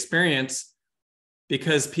employee experience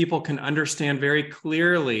because people can understand very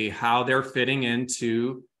clearly how they're fitting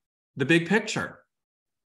into the big picture.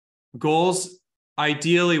 Goals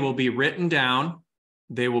ideally will be written down.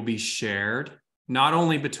 They will be shared, not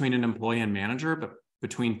only between an employee and manager, but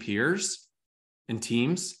between peers and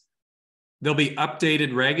teams. They'll be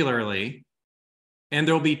updated regularly. And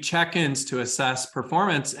there'll be check-ins to assess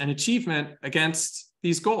performance and achievement against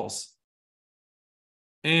these goals.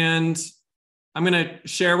 And I'm going to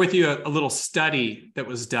share with you a little study that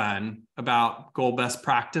was done about goal best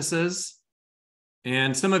practices.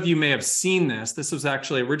 And some of you may have seen this. This was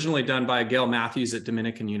actually originally done by Gail Matthews at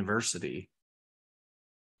Dominican University.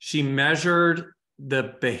 She measured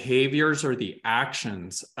the behaviors or the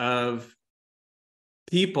actions of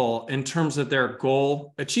people in terms of their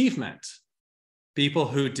goal achievement. People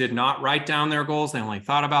who did not write down their goals, they only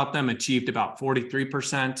thought about them, achieved about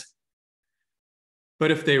 43%.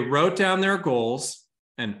 But if they wrote down their goals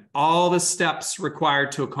and all the steps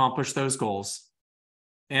required to accomplish those goals,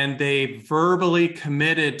 and they verbally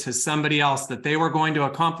committed to somebody else that they were going to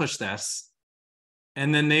accomplish this,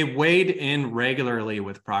 and then they weighed in regularly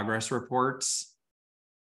with progress reports,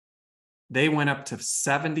 they went up to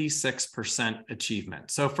 76%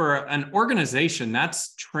 achievement. So for an organization,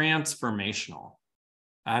 that's transformational.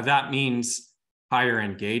 That means higher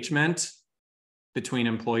engagement between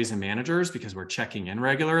employees and managers because we're checking in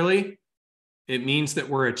regularly. It means that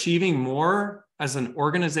we're achieving more as an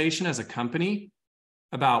organization, as a company,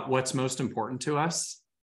 about what's most important to us.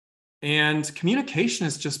 And communication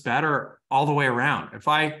is just better all the way around. If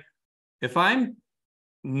I'm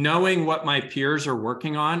knowing what my peers are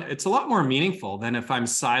working on, it's a lot more meaningful than if I'm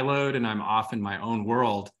siloed and I'm off in my own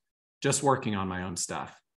world, just working on my own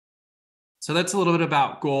stuff. So that's a little bit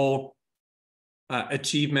about goal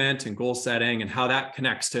achievement and goal setting and how that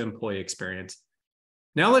connects to employee experience.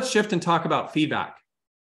 Now let's shift and talk about feedback.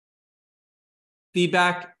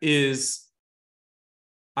 Feedback is,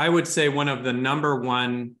 I would say, one of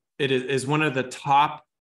the it is one of the top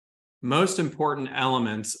most important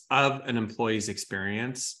elements of an employee's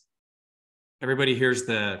experience. Everybody hears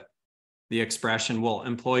the expression, well,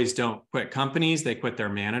 employees don't quit companies, they quit their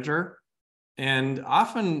manager. And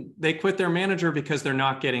often they quit their manager because they're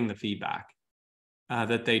not getting the feedback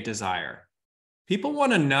that they desire. People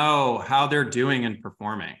want to know how they're doing and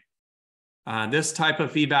performing. This type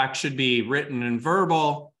of feedback should be written and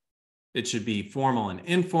verbal. It should be formal and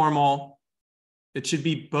informal. It should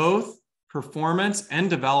be both performance and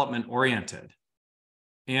development oriented.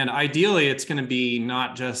 And ideally, it's going to be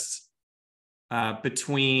not just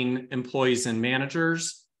between employees and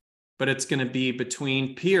managers, but it's going to be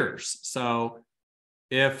between peers. So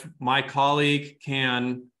if my colleague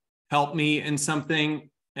can help me in something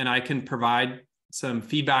and I can provide some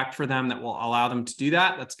feedback for them that will allow them to do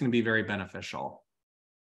that, that's going to be very beneficial.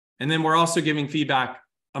 And then we're also giving feedback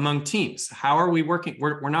among teams. How are we working?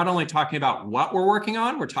 We're not only talking about what we're working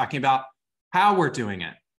on, we're talking about how we're doing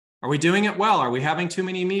it. Are we doing it well? Are we having too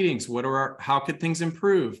many meetings? How could things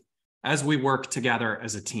improve as we work together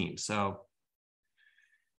as a team?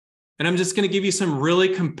 And I'm just going to give you some really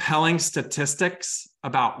compelling statistics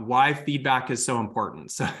about why feedback is so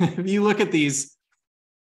important. So if you look at these,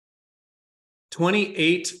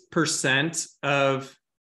 28% of,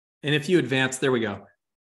 and if you advance, there we go,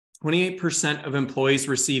 28% of employees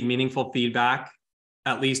receive meaningful feedback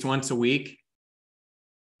at least once a week.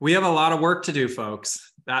 We have a lot of work to do,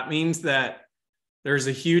 folks. That means that there's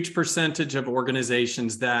a huge percentage of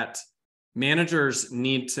organizations that managers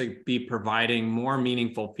need to be providing more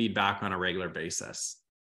meaningful feedback on a regular basis.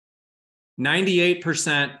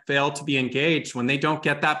 98% fail to be engaged when they don't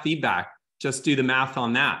get that feedback. Just do the math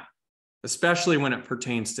on that, especially when it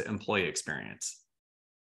pertains to employee experience.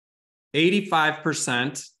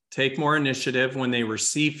 85% take more initiative when they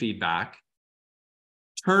receive feedback.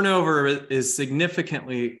 Turnover is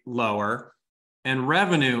significantly lower, and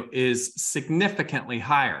revenue is significantly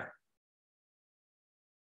higher.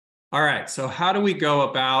 All right, so how do we go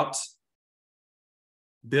about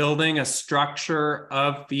building a structure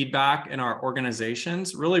of feedback in our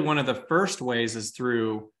organizations? Really, one of the first ways is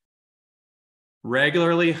through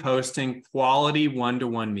regularly hosting quality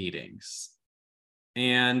one-to-one meetings.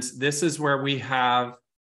 And this is where we have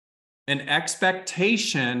an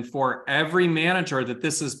expectation for every manager that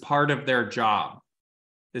this is part of their job,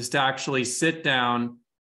 is to actually sit down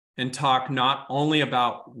and talk not only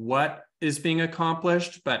about what is being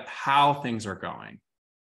accomplished, but how things are going.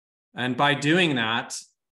 And by doing that,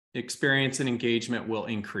 experience and engagement will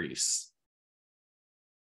increase.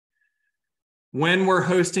 When we're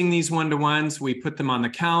hosting these one-to-ones, we put them on the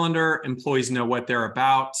calendar. Employees know what they're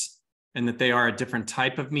about and that they are a different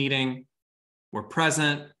type of meeting. We're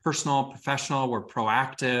present, personal, professional, we're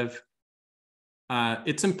proactive.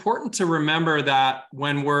 It's important to remember that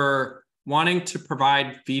when we're wanting to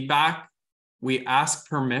provide feedback, we ask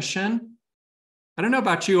permission. I don't know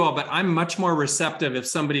about you all, but I'm much more receptive if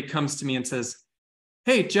somebody comes to me and says,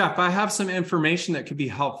 hey, Jeff, I have some information that could be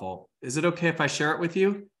helpful. Is it okay if I share it with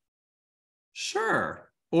you? Sure.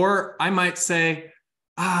 Or I might say,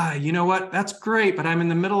 you know what? That's great, but I'm in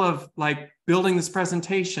the middle of building this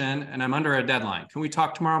presentation and I'm under a deadline. Can we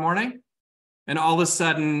talk tomorrow morning? And all of a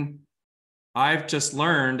sudden, I've just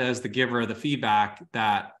learned as the giver of the feedback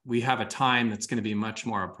that we have a time that's going to be much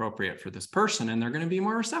more appropriate for this person and they're going to be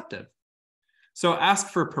more receptive. So ask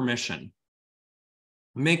for permission.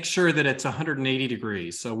 Make sure that it's 180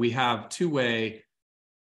 degrees. So we have two-way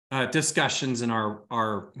discussions in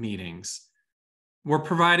our meetings. We're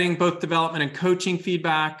providing both development and coaching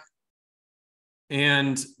feedback,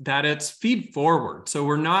 and that it's feed forward. So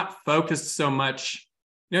we're not focused so much.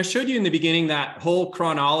 I showed you in the beginning that whole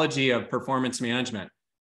chronology of performance management.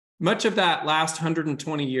 Much of that last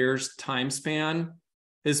 120 years time span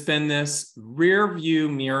has been this rear view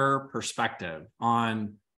mirror perspective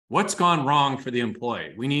on what's gone wrong for the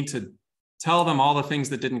employee. We need to tell them all the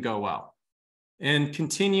things that didn't go well. And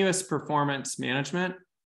continuous performance management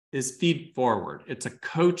is feed forward. It's a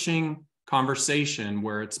coaching conversation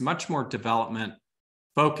where it's much more development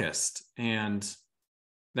focused, and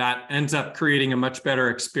that ends up creating a much better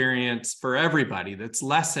experience for everybody that's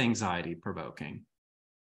less anxiety provoking.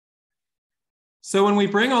 So when we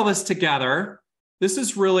bring all this together, this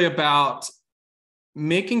is really about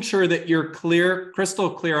making sure that you're clear, crystal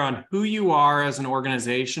clear on who you are as an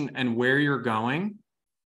organization and where you're going,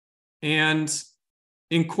 and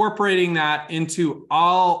incorporating that into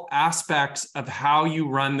all aspects of how you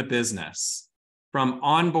run the business, from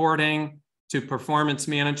onboarding to performance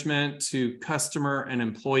management to customer and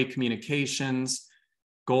employee communications,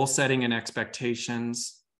 goal setting and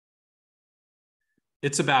expectations.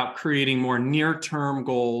 It's about creating more near-term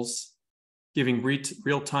goals, giving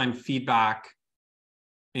real-time feedback,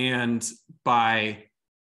 and by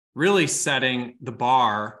really setting the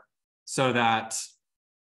bar so that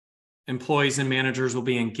employees and managers will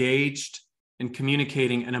be engaged and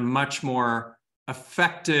communicating in a much more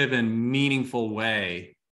effective and meaningful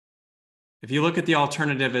way. If you look at the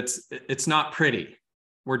alternative, it's not pretty.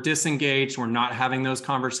 We're disengaged, we're not having those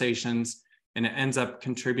conversations, and it ends up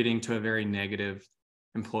contributing to a very negative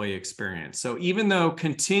employee experience. So even though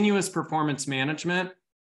continuous performance management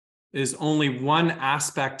is only one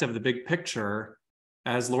aspect of the big picture,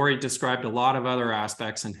 as Lori described a lot of other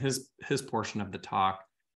aspects in his portion of the talk,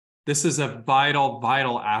 this is a vital,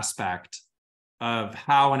 vital aspect of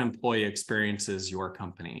how an employee experiences your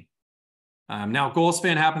company. Now,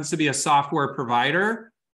 GoalSpan happens to be a software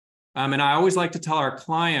provider. And I always like to tell our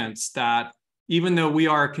clients that even though we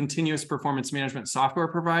are a continuous performance management software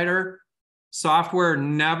provider, software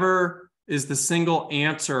never is the single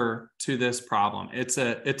answer to this problem. It's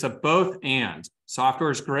a both and.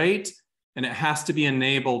 Software is great, and it has to be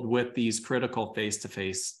enabled with these critical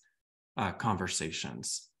face-to-face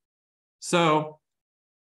conversations. So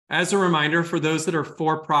as a reminder, for those that are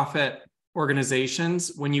for-profit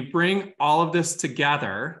organizations, when you bring all of this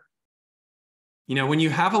together, when you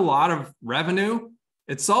have a lot of revenue,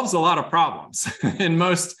 it solves a lot of problems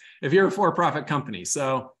if you're a for-profit company.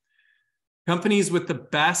 So companies with the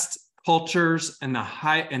best cultures and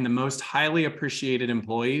the most highly appreciated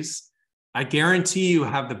employees, I guarantee you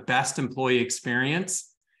have the best employee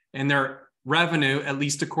experience, and their revenue, at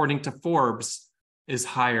least according to Forbes, is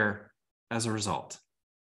higher as a result.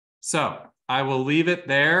 So I will leave it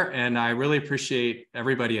there, and I really appreciate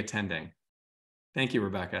everybody attending. Thank you,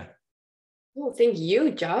 Rebecca. Well, thank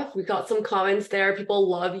you, Jeff. We've got some comments there. People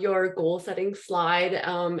love your goal setting slide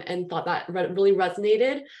and thought that really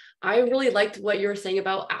resonated. I really liked what you were saying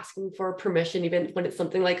about asking for permission, even when it's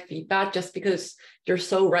something like feedback, just because you're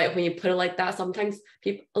so right when you put it like that. Sometimes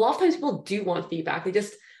a lot of times people do want feedback. They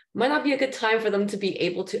just might not be a good time for them to be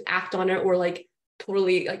able to act on it or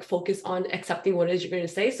totally focus on accepting what it is you're going to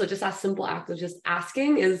say. So just that simple act of just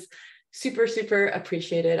asking is super, super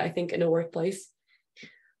appreciated, I think, in a workplace.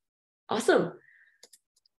 Awesome.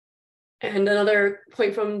 And another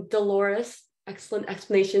point from Dolores, excellent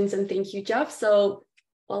explanations, and thank you, Jeff. So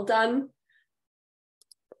well done.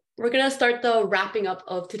 We're going to start the wrapping up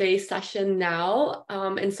of today's session now.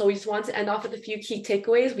 And so we just want to end off with a few key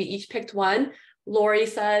takeaways. We each picked one. Lori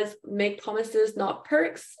says, make promises, not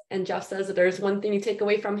perks. And Jeff says that there's one thing you take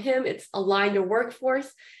away from him, it's align your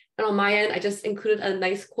workforce. And on my end, I just included a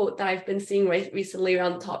nice quote that I've been seeing recently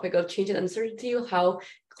around the topic of change and uncertainty, how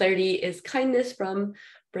clarity is kindness, from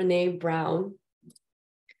Brene Brown.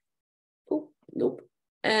 Oh, nope.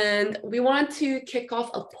 And we want to kick off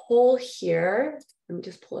a poll here. Let me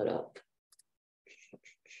just pull it up.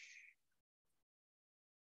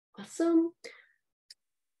 Awesome.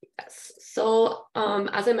 Yes. So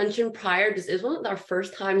as I mentioned prior, this is one of our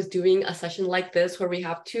first times doing a session like this where we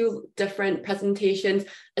have two different presentations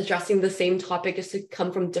addressing the same topic, just to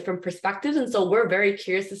come from different perspectives. And so we're very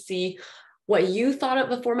curious to see what you thought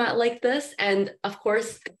of a format like this. And of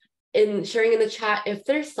course, in sharing in the chat, if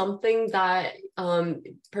there's something that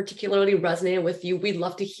particularly resonated with you, we'd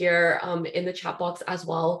love to hear in the chat box as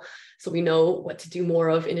well, so we know what to do more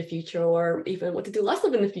of in the future, or even what to do less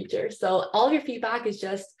of in the future. So all of your feedback is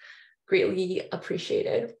just greatly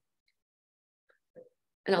appreciated.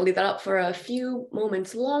 And I'll leave that up for a few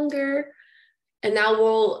moments longer. And now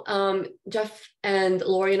we'll, Jeff and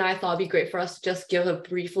Lori and I thought it'd be great for us to just give a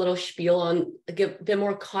brief little spiel on, give a bit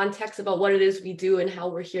more context about what it is we do and how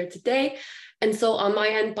we're here today. And so on my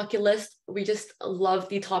end, bucket list, we just love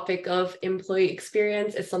the topic of employee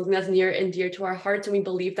experience. It's something that's near and dear to our hearts. And we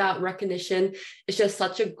believe that recognition is just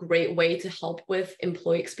such a great way to help with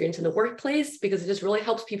employee experience in the workplace, because it just really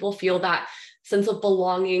helps people feel that sense of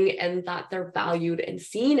belonging and that they're valued and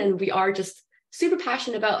seen. And we are just super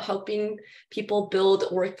passionate about helping people build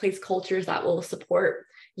workplace cultures that will support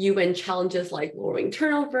UN challenges like lowering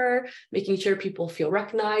turnover, making sure people feel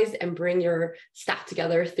recognized, and bring your staff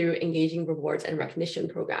together through engaging rewards and recognition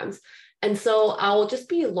programs. And so I'll just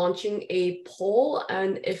be launching a poll,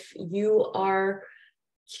 and if you are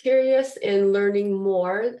curious in learning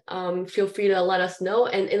more, feel free to let us know.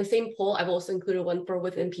 And in the same poll, I've also included one for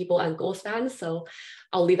within people and goal spans. So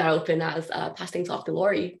I'll leave that open as pass things off to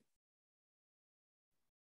Lori.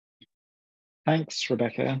 Thanks,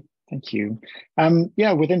 Rebecca. Thank you.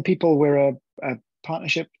 Yeah, within people, we're a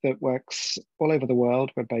partnership that works all over the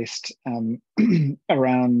world. We're based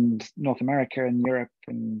around North America and Europe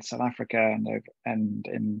and South Africa and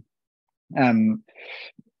in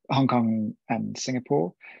Hong Kong and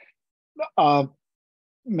Singapore. Our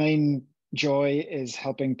main joy is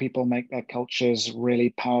helping people make their cultures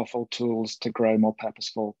really powerful tools to grow more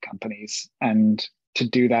purposeful companies. And to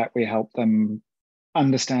do that, we help them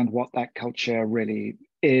understand what that culture really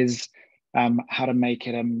is, how to make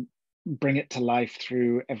it and bring it to life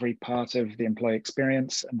through every part of the employee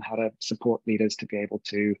experience, and how to support leaders to be able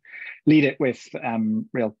to lead it with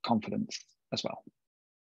real confidence as well.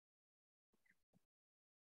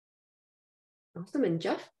 Awesome. And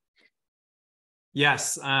Jeff?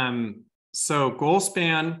 Yes. So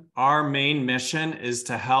GoalSpan, our main mission is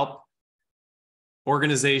to help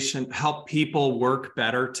people work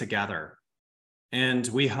better together. And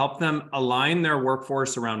we help them align their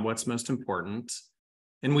workforce around what's most important.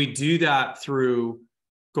 And we do that through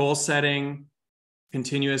goal setting,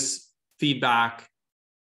 continuous feedback,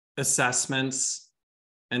 assessments,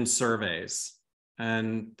 and surveys,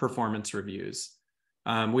 and performance reviews.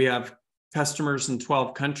 We have customers in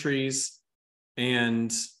 12 countries,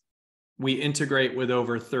 and we integrate with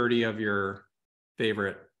over 30 of your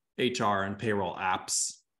favorite HR and payroll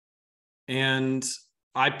apps. And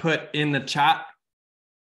I put in the chat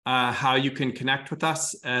how you can connect with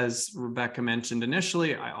us. As Rebecca mentioned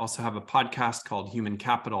initially, I also have a podcast called Human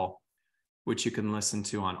Capital, which you can listen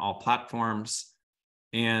to on all platforms.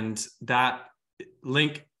 And that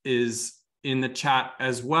link is in the chat,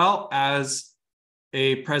 as well as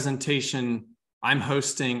a presentation I'm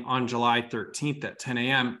hosting on July 13th at 10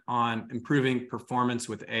 a.m. on improving performance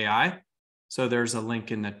with AI. So there's a link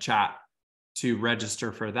in the chat to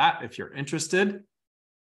register for that if you're interested.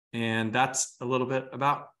 And that's a little bit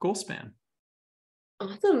about GoalSpan.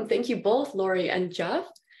 Awesome. Thank you both, Lori and Jeff.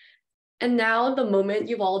 And now the moment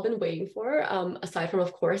you've all been waiting for, aside from,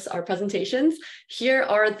 of course, our presentations, here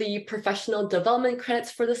are the professional development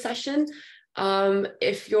credits for the session.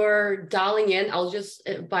 If you're dialing in, I'll just,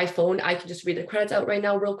 by phone, I can just read the credits out right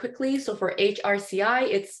now real quickly. So for HRCI,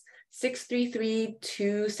 it's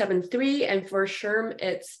 633273, and for SHRM,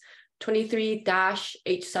 it's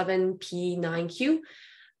 23-H7P9Q.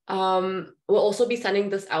 We'll also be sending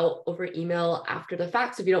this out over email after the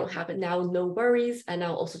fact. So if you don't have it now, no worries. And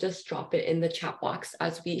I'll also just drop it in the chat box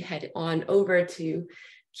as we head on over to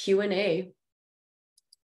Q&A.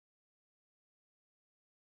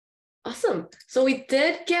 Awesome. So we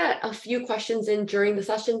did get a few questions in during the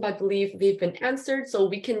session, but I believe they've been answered. So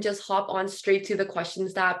we can just hop on straight to the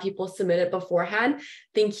questions that people submitted beforehand.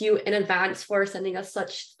 Thank you in advance for sending us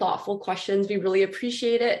such thoughtful questions. We really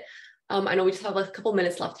appreciate it. I know we just have a couple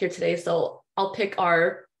minutes left here today, so I'll pick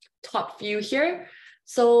our top few here.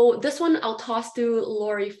 So this one I'll toss to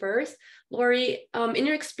Lori first. Lori, in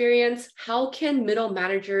your experience, how can middle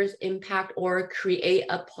managers impact or create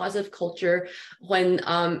a positive culture when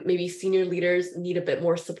maybe senior leaders need a bit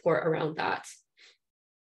more support around that?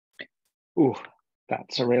 Ooh,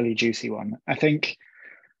 that's a really juicy one. I think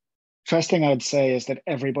first thing I'd say is that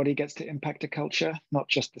everybody gets to impact a culture, not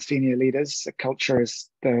just the senior leaders. A culture is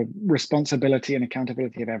the responsibility and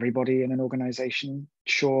accountability of everybody in an organization.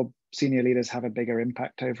 Sure, senior leaders have a bigger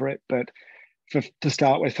impact over it, but to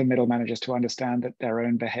start with, for middle managers to understand that their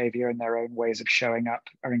own behavior and their own ways of showing up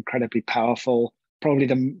are incredibly powerful, probably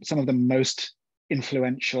some of the most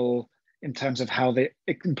influential in terms of how the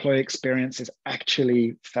employee experience is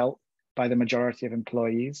actually felt by the majority of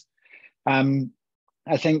employees. I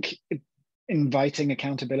think inviting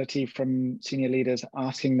accountability from senior leaders,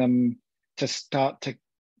 asking them to start to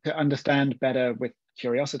understand better with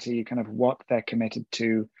curiosity, kind of what they're committed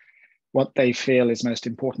to, what they feel is most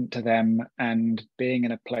important to them, and being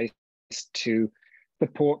in a place to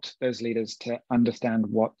support those leaders to understand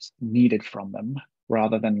what's needed from them,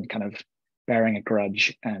 rather than kind of bearing a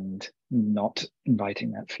grudge and not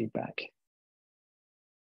inviting that feedback.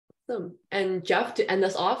 Awesome. And Jeff, to end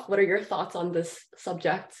us off, what are your thoughts on this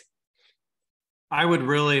subject? I would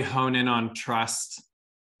really hone in on trust.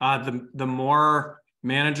 The more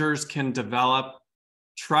managers can develop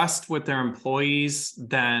trust with their employees,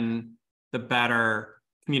 then the better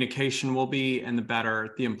communication will be and the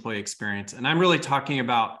better the employee experience. And I'm really talking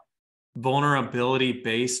about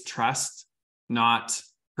vulnerability-based trust, not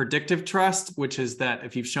predictive trust, which is that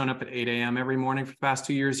if you've shown up at 8 a.m. every morning for the past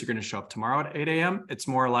 2 years, you're going to show up tomorrow at 8 a.m. It's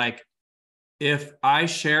more like, if I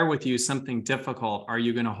share with you something difficult, are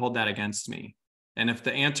you going to hold that against me? And if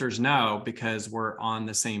the answer is no, because we're on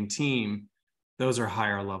the same team, those are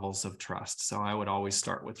higher levels of trust. So I would always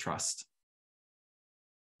start with trust.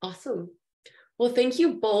 Awesome. Well, thank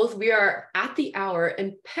you both. We are at the hour,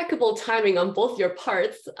 impeccable timing on both your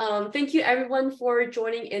parts. Thank you everyone for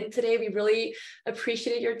joining in today. We really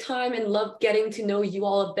appreciated your time and love getting to know you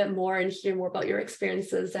all a bit more and hear more about your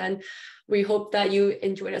experiences. And we hope that you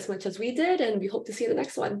enjoyed as much as we did, and we hope to see you in the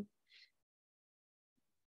next one.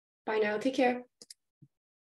 Bye now. Take care.